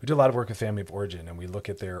origin. We do a lot of work with family of origin, and we look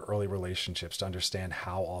at their early relationships to understand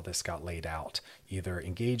how all this got laid out, either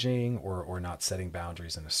engaging or not setting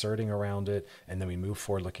boundaries and asserting around it. And then we move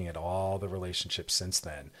forward looking at all the relationships since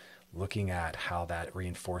then, looking at how that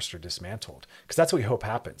reinforced or dismantled. Because that's what we hope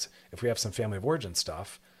happens. If we have some family of origin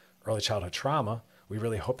stuff, early childhood trauma, we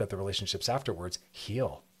really hope that the relationships afterwards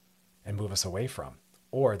heal and move us away from,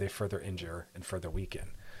 or they further injure and further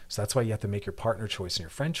weaken. So that's why you have to make your partner choice and your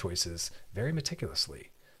friend choices very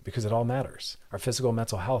meticulously, because it all matters. Our physical and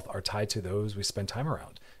mental health are tied to those we spend time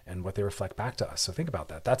around and what they reflect back to us. So think about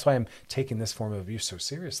that. That's why I'm taking this form of abuse so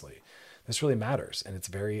seriously. This really matters. And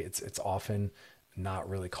it's often not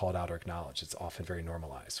really called out or acknowledged. It's often very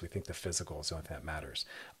normalized. We think the physical is the only thing that matters.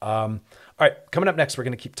 All right, coming up next, we're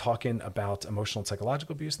going to keep talking about emotional and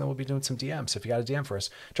psychological abuse, and then we'll be doing some DMs. So if you got a DM for us,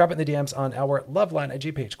 drop it in the DMs on our Loveline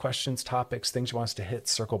IG page. Questions, topics, things you want us to hit,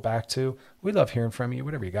 circle back to. We love hearing from you.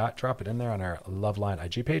 Whatever you got, drop it in there on our Loveline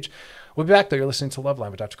IG page. We'll be back, though. You're listening to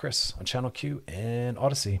Loveline with Dr. Chris on Channel Q and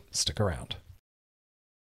Odyssey. Stick around.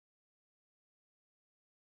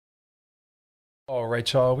 All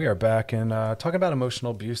right, y'all, we are back and talking about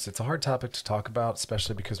emotional abuse. It's a hard topic to talk about,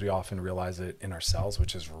 especially because we often realize it in ourselves,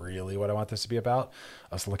 which is really what I want this to be about,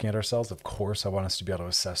 us looking at ourselves. Of course, I want us to be able to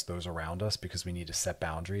assess those around us because we need to set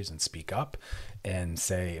boundaries and speak up and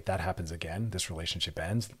say, if that happens again, this relationship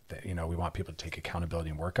ends, that, we want people to take accountability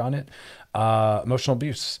and work on it. Emotional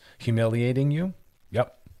abuse, humiliating you.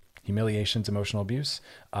 Yep. Humiliation's emotional abuse.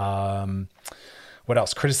 What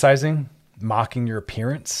else? Criticizing, mocking your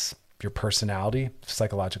appearance, your personality,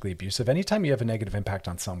 psychologically abusive. Anytime you have a negative impact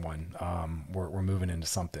on someone, we're moving into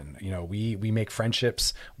something. We make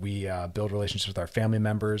friendships, we build relationships with our family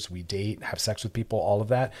members, we date, have sex with people, all of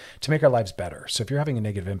that to make our lives better. So if you're having a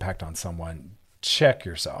negative impact on someone, check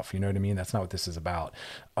yourself. You know what I mean? That's not what this is about.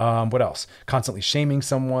 What else? Constantly shaming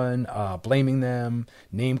someone, blaming them,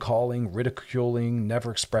 name calling, ridiculing, never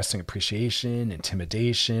expressing appreciation,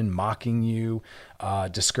 intimidation, mocking you,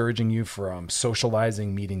 discouraging you from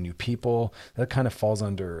socializing, meeting new people. That kind of falls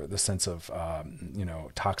under the sense of,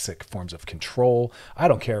 toxic forms of control. I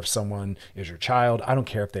don't care if someone is your child. I don't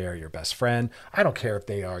care if they are your best friend. I don't care if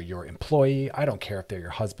they are your employee. I don't care if they're your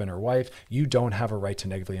husband or wife. You don't have a right to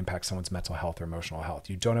negatively impact someone's mental health or emotional health.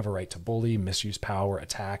 You don't have a right to bully, misuse power,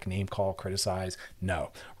 attack, name call, criticize.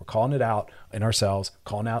 No, we're calling it out in ourselves,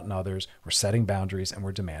 calling out in others. We're setting boundaries and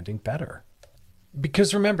we're demanding better.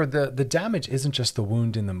 Because remember, the damage isn't just the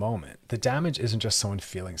wound in the moment. The damage isn't just someone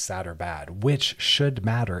feeling sad or bad, which should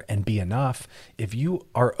matter and be enough. If you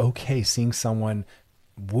are okay seeing someone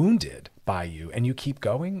wounded by you and you keep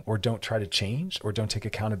going or don't try to change or don't take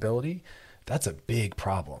accountability, that's a big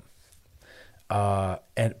problem.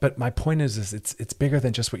 But my point is it's bigger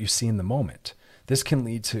than just what you see in the moment. This can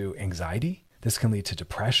lead to anxiety. This can lead to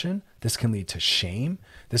depression. This can lead to shame.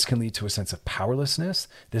 This can lead to a sense of powerlessness.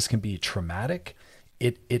 This can be traumatic.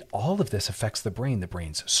 All of this affects the brain, the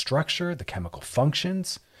brain's structure, the chemical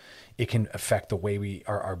functions. It can affect the way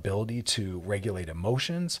our ability to regulate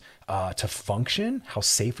emotions, to function, how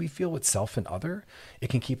safe we feel with self and other. It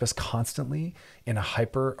can keep us constantly in a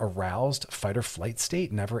hyper aroused fight or flight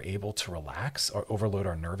state, never able to relax or overload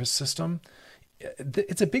our nervous system.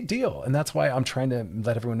 It's a big deal. And that's why I'm trying to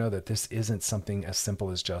let everyone know that this isn't something as simple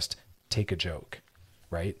as just take a joke,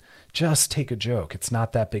 right? Just take a joke. It's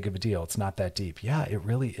not that big of a deal. It's not that deep. Yeah, it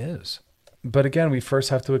really is. But again, we first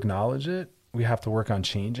have to acknowledge it. We have to work on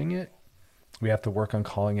changing it. We have to work on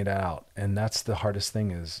calling it out. And that's the hardest thing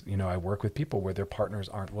is, I work with people where their partners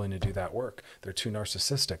aren't willing to do that work. They're too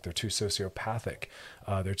narcissistic. They're too sociopathic.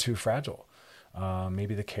 They're too fragile.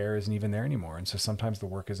 Maybe the care isn't even there anymore. And so sometimes the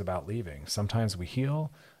work is about leaving. Sometimes we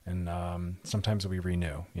heal and sometimes we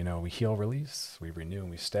renew. We heal, release, we renew,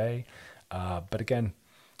 and we stay. But again,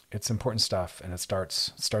 It's important stuff, and it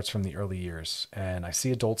starts from the early years. And I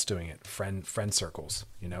see adults doing it, friend circles,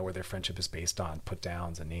 where their friendship is based on put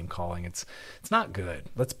downs and name calling. It's not good.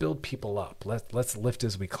 Let's build people up. Let's lift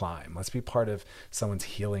as we climb. Let's be part of someone's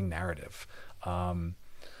healing narrative. And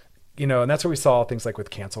that's where we saw things like with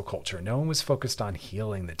cancel culture. No one was focused on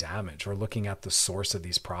healing the damage or looking at the source of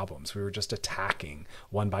these problems. We were just attacking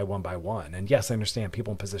one by one. And yes, I understand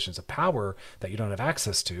people in positions of power that you don't have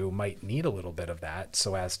access to might need a little bit of that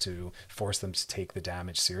so as to force them to take the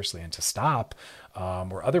damage seriously and to stop,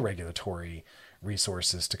 or other regulatory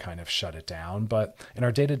resources to kind of shut it down. But in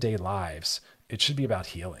our day-to-day lives, it should be about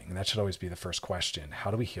healing. And that should always be the first question. How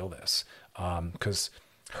do we heal this? Because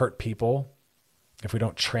hurt people, if we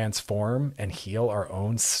don't transform and heal our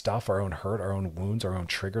own stuff, our own hurt, our own wounds, our own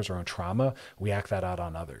triggers, our own trauma, we act that out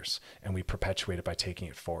on others and we perpetuate it by taking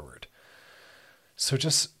it forward. So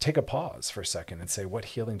just take a pause for a second and say, what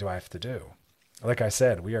healing do I have to do? Like I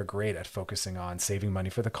said, we are great at focusing on saving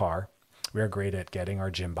money for the car. We are great at getting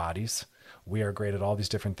our gym bodies. We are great at all these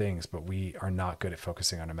different things, but we are not good at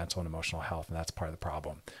focusing on our mental and emotional health. And that's part of the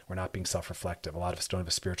problem. We're not being self-reflective. A lot of us don't have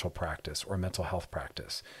a spiritual practice or mental health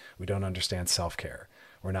practice. We don't understand self-care.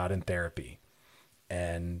 We're not in therapy.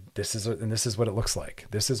 And this is what it looks like.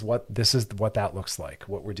 This is what that looks like,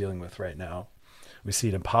 what we're dealing with right now. We see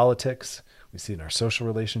it in politics. We see it in our social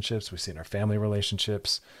relationships. We see it in our family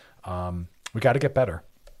relationships. We got to get better.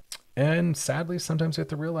 And sadly, sometimes we have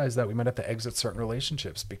to realize that we might have to exit certain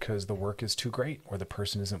relationships because the work is too great or the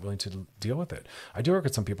person isn't willing to deal with it. I do work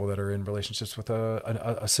with some people that are in relationships with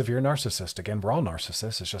a severe narcissist. Again, we're all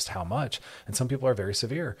narcissists. It's just how much. And some people are very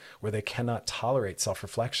severe where they cannot tolerate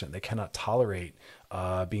self-reflection. They cannot tolerate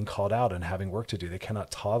being called out and having work to do. They cannot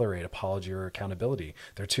tolerate apology or accountability.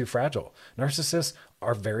 They're too fragile. Narcissists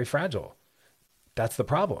are very fragile. That's the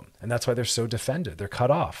problem. And that's why they're so defended. They're cut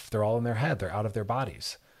off. They're all in their head. They're out of their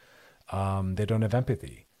bodies. They don't have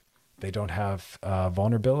empathy. They don't have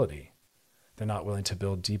vulnerability. They're not willing to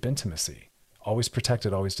build deep intimacy. Always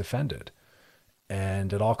protected, always defended.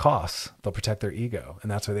 And at all costs, they'll protect their ego.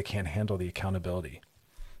 And that's why they can't handle the accountability.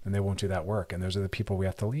 And they won't do that work. And those are the people we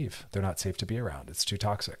have to leave. They're not safe to be around. It's too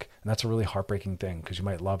toxic. And that's a really heartbreaking thing because you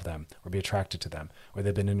might love them or be attracted to them or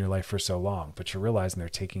they've been in your life for so long, but you're realizing they're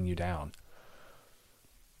taking you down.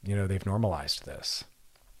 They've normalized this.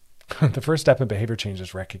 The first step in behavior change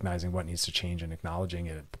is recognizing what needs to change and acknowledging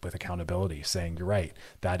it with accountability, saying, you're right,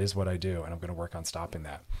 that is what I do, and I'm going to work on stopping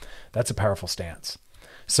that. That's a powerful stance.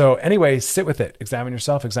 So anyway, sit with it. Examine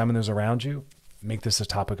yourself, examine those around you. Make this a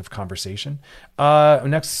topic of conversation.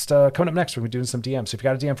 Coming up next, we're doing some DMs. So if you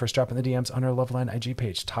got a DM for us, drop in the DMs on our Loveline IG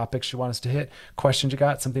page. Topics you want us to hit, questions you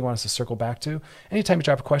got, something you want us to circle back to. Anytime you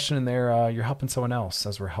drop a question in there, you're helping someone else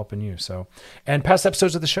as we're helping you. So, and past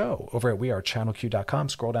episodes of the show over at wearechannelq.com.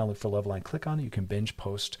 Scroll down, look for Loveline, click on it. You can binge,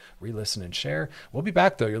 post, re-listen, and share. We'll be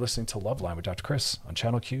back though. You're listening to Loveline with Dr. Chris on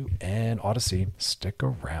Channel Q and Odyssey. Stick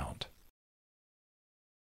around.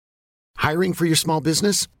 Hiring for your small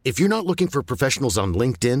business? If you're not looking for professionals on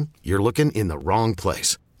LinkedIn, you're looking in the wrong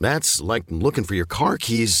place. That's like looking for your car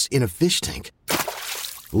keys in a fish tank.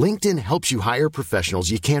 LinkedIn helps you hire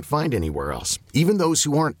professionals you can't find anywhere else, even those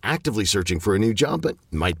who aren't actively searching for a new job but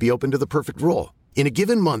might be open to the perfect role. In a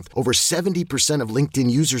given month, over 70% of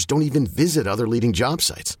LinkedIn users don't even visit other leading job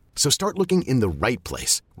sites. So start looking in the right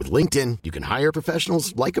place. With LinkedIn, you can hire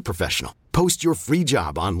professionals like a professional. Post your free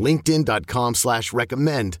job on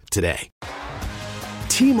linkedin.com/recommend today.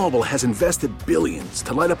 T-Mobile has invested billions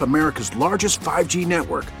to light up America's largest 5G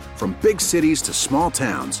network, from big cities to small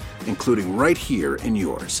towns, including right here in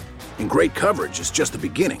yours. And great coverage is just the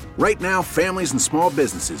beginning. Right now, families and small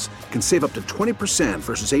businesses can save up to 20%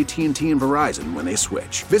 versus AT&T and Verizon when they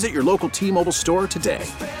switch. Visit your local T-Mobile store today.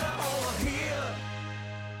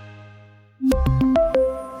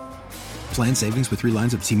 Plan savings with 3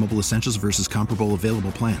 lines of T-Mobile Essentials versus comparable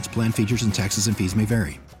available plans. Plan features and taxes and fees may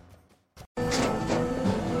vary.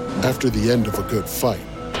 After the end of a good fight,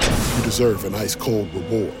 you deserve an ice-cold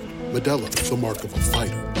reward. Modelo is the mark of a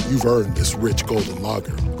fighter. You've earned this rich golden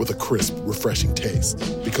lager with a crisp, refreshing taste.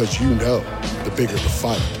 Because you know, the bigger the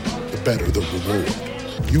fight, the better the reward.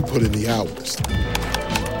 You put in the hours,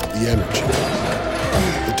 the energy,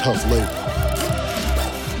 the tough labor.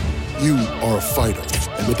 You are a fighter,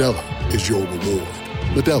 and Modelo is your reward.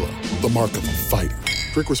 Modelo, the mark of a fighter.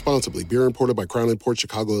 Drink responsibly. Beer imported by Crown Imports,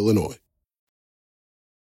 Chicago, Illinois.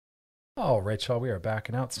 All right, y'all, we are back,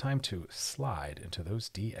 and now it's time to slide into those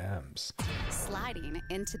DMs. Sliding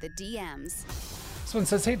into the DMs. This one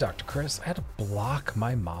says, hey, Dr. Chris, I had to block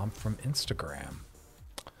my mom from Instagram.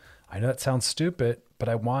 I know that sounds stupid, but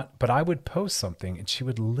I would post something, and she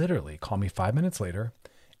would literally call me 5 minutes later,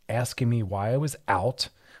 asking me why I was out,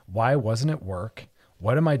 Why wasn't it work?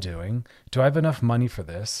 What am I doing? Do I have enough money for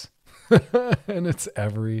this? And it's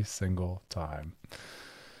every single time.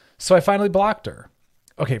 So I finally blocked her.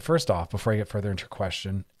 Okay, first off, before I get further into your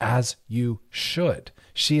question, as you should.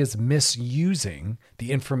 She is misusing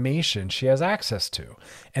the information she has access to.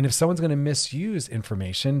 And if someone's going to misuse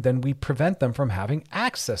information, then we prevent them from having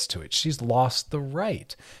access to it. She's lost the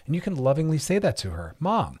right. And you can lovingly say that to her.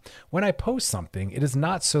 Mom, when I post something, it is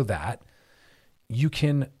not so that you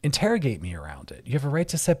can interrogate me around it. You have a right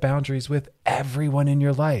to set boundaries with everyone in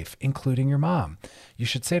your life, including your mom. You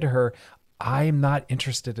should say to her, I'm not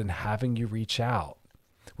interested in having you reach out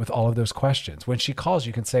with all of those questions. When she calls,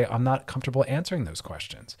 you can say, I'm not comfortable answering those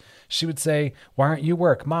questions. She would say, why aren't you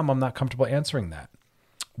work? Mom, I'm not comfortable answering that.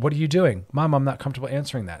 What are you doing? Mom, I'm not comfortable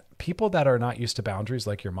answering that. People that are not used to boundaries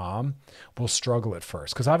like your mom will struggle at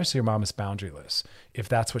first because obviously your mom is boundaryless if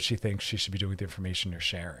that's what she thinks she should be doing with the information you're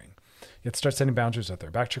sharing. You have to start setting boundaries with her.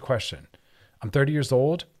 Back to your question. I'm 30 years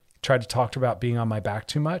old. Tried to talk to her about being on my back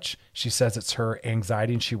too much. She says it's her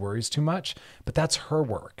anxiety and she worries too much, but that's her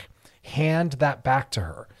work. Hand that back to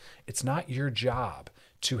her. It's not your job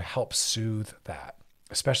to help soothe that,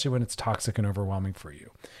 especially when it's toxic and overwhelming for you.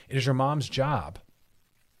 It is your mom's job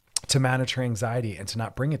to manage her anxiety and to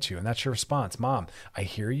not bring it to you. And that's your response. Mom, I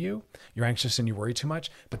hear you. You're anxious and you worry too much,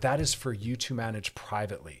 but that is for you to manage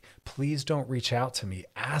privately. Please don't reach out to me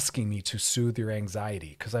asking me to soothe your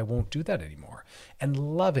anxiety because I won't do that anymore. And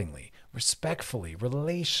lovingly, respectfully,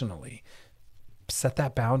 relationally, set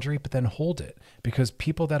that boundary, but then hold it because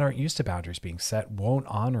people that aren't used to boundaries being set won't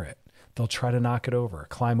honor it. They'll try to knock it over,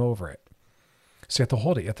 climb over it. So you have to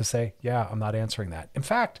hold it. You have to say, yeah, I'm not answering that. In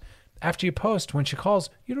fact, after you post, when she calls,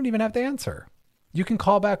 you don't even have to answer. You can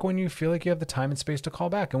call back when you feel like you have the time and space to call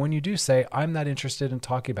back. And when you do, say, I'm not interested in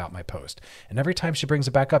talking about my post. And every time she brings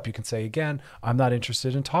it back up, you can say again, I'm not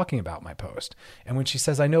interested in talking about my post. And when she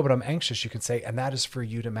says, I know, but I'm anxious, you can say, and that is for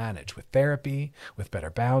you to manage with therapy, with better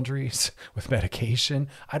boundaries, with medication.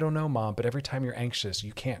 I don't know, Mom, but every time you're anxious,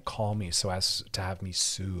 you can't call me so as to have me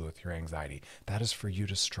soothe your anxiety. That is for you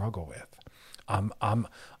to struggle with. I'm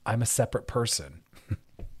a separate person.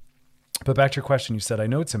 But back to your question, you said, I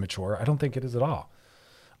know it's immature. I don't think it is at all.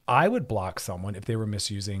 I would block someone if they were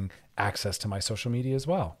misusing access to my social media as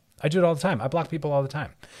well. I do it all the time. I block people all the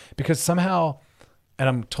time because somehow, and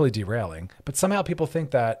I'm totally derailing, but somehow people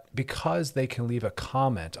think that because they can leave a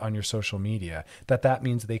comment on your social media, that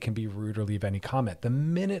means they can be rude or leave any comment. The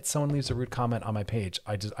minute someone leaves a rude comment on my page,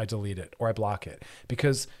 I delete it or I block it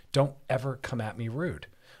because don't ever come at me rude.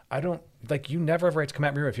 You never have a right to come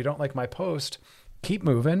at me rude. If you don't like my post, keep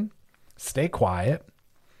moving. Stay quiet,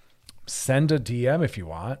 send a DM if you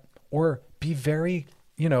want, or be very,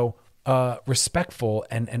 respectful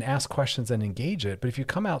and ask questions and engage it. But if you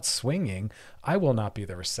come out swinging, I will not be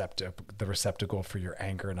the receptacle for your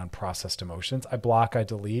anger and unprocessed emotions. I block, I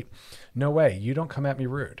delete. No way. You don't come at me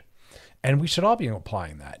rude. And we should all be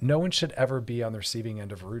applying that. No one should ever be on the receiving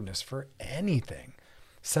end of rudeness for anything.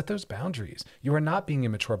 Set those boundaries. You are not being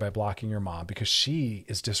immature by blocking your mom because she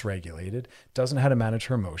is dysregulated, doesn't know how to manage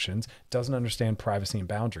her emotions, doesn't understand privacy and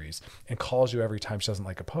boundaries, and calls you every time she doesn't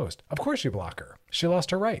like a post. Of course you block her. She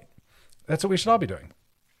lost her right. That's what we should all be doing.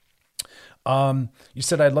 You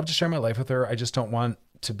said, I'd love to share my life with her. I just don't want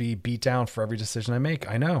to be beat down for every decision I make.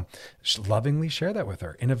 I know. Lovingly share that with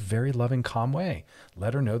her in a very loving, calm way.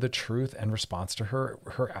 Let her know the truth and response to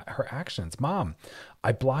her actions. Mom,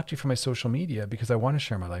 I blocked you from my social media because I want to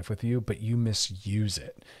share my life with you, but you misuse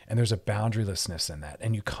it. And there's a boundarylessness in that.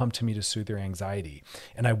 And you come to me to soothe your anxiety.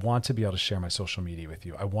 And I want to be able to share my social media with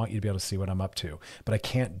you. I want you to be able to see what I'm up to, but I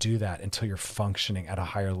can't do that until you're functioning at a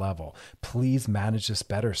higher level. Please manage this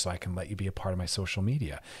better so I can let you be a part of my social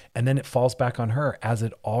media. And then it falls back on her, as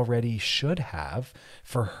it already should have,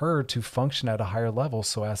 for her to function at a higher level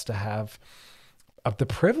so as to have the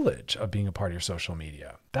privilege of being a part of your social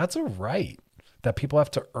media. That's a right that people have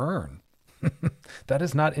to earn. That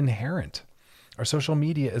is not inherent. Our social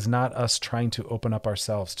media is not us trying to open up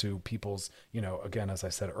ourselves to people's, again, as I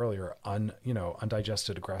said earlier,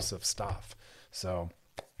 undigested aggressive stuff. So,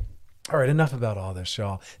 all right, enough about all this,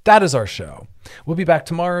 y'all. That is our show. We'll be back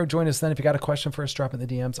tomorrow. Join us then. If you got a question for us, drop in the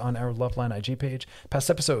DMs on our Loveline IG page. Past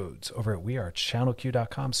episodes over at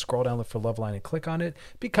wearechannelq.com. Scroll down, look for Loveline and click on it.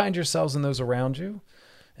 Be kind to yourselves and those around you.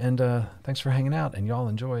 And thanks for hanging out, and y'all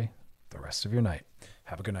enjoy the rest of your night.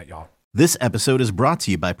 Have a good night, y'all. This episode is brought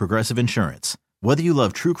to you by Progressive Insurance. Whether you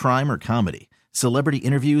love true crime or comedy, celebrity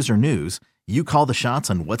interviews or news, you call the shots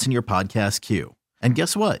on what's in your podcast queue. And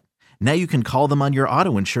guess what? Now you can call them on your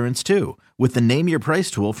auto insurance too with the Name Your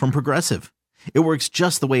Price tool from Progressive. It works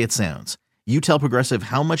just the way it sounds. You tell Progressive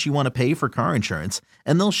how much you want to pay for car insurance,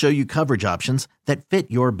 and they'll show you coverage options that fit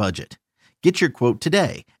your budget. Get your quote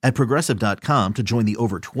today at Progressive.com to join the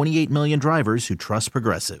over 28 million drivers who trust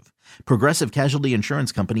Progressive. Progressive Casualty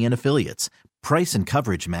Insurance Company and Affiliates. Price and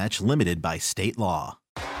coverage match limited by state law.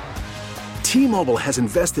 T-Mobile has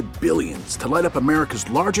invested billions to light up America's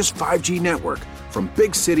largest 5G network, from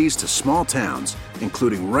big cities to small towns,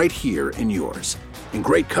 including right here in yours. And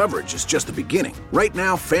great coverage is just the beginning. Right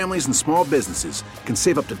now, families and small businesses can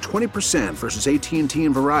save up to 20% versus AT&T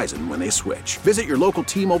and Verizon when they switch. Visit your local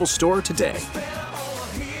T-Mobile store today.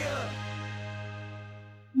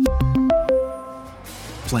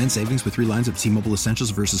 Plan savings with 3 lines of T-Mobile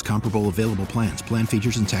Essentials versus comparable available plans. Plan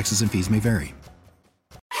features and taxes and fees may vary.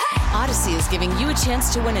 Odyssey is giving you a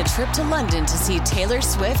chance to win a trip to London to see Taylor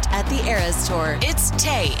Swift at the Eras Tour. It's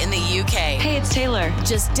Tay in the UK. Hey, it's Taylor.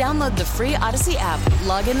 Just download the free Odyssey app,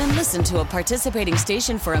 log in and listen to a participating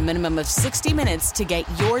station for a minimum of 60 minutes to get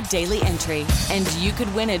your daily entry. And you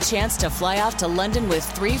could win a chance to fly off to London with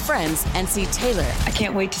 3 friends and see Taylor. I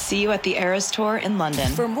can't wait to see you at the Eras Tour in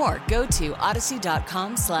London. For more, go to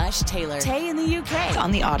odyssey.com/Taylor. Tay in the UK. It's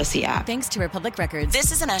on the Odyssey app. Thanks to Republic Records.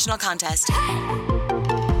 This is a national contest.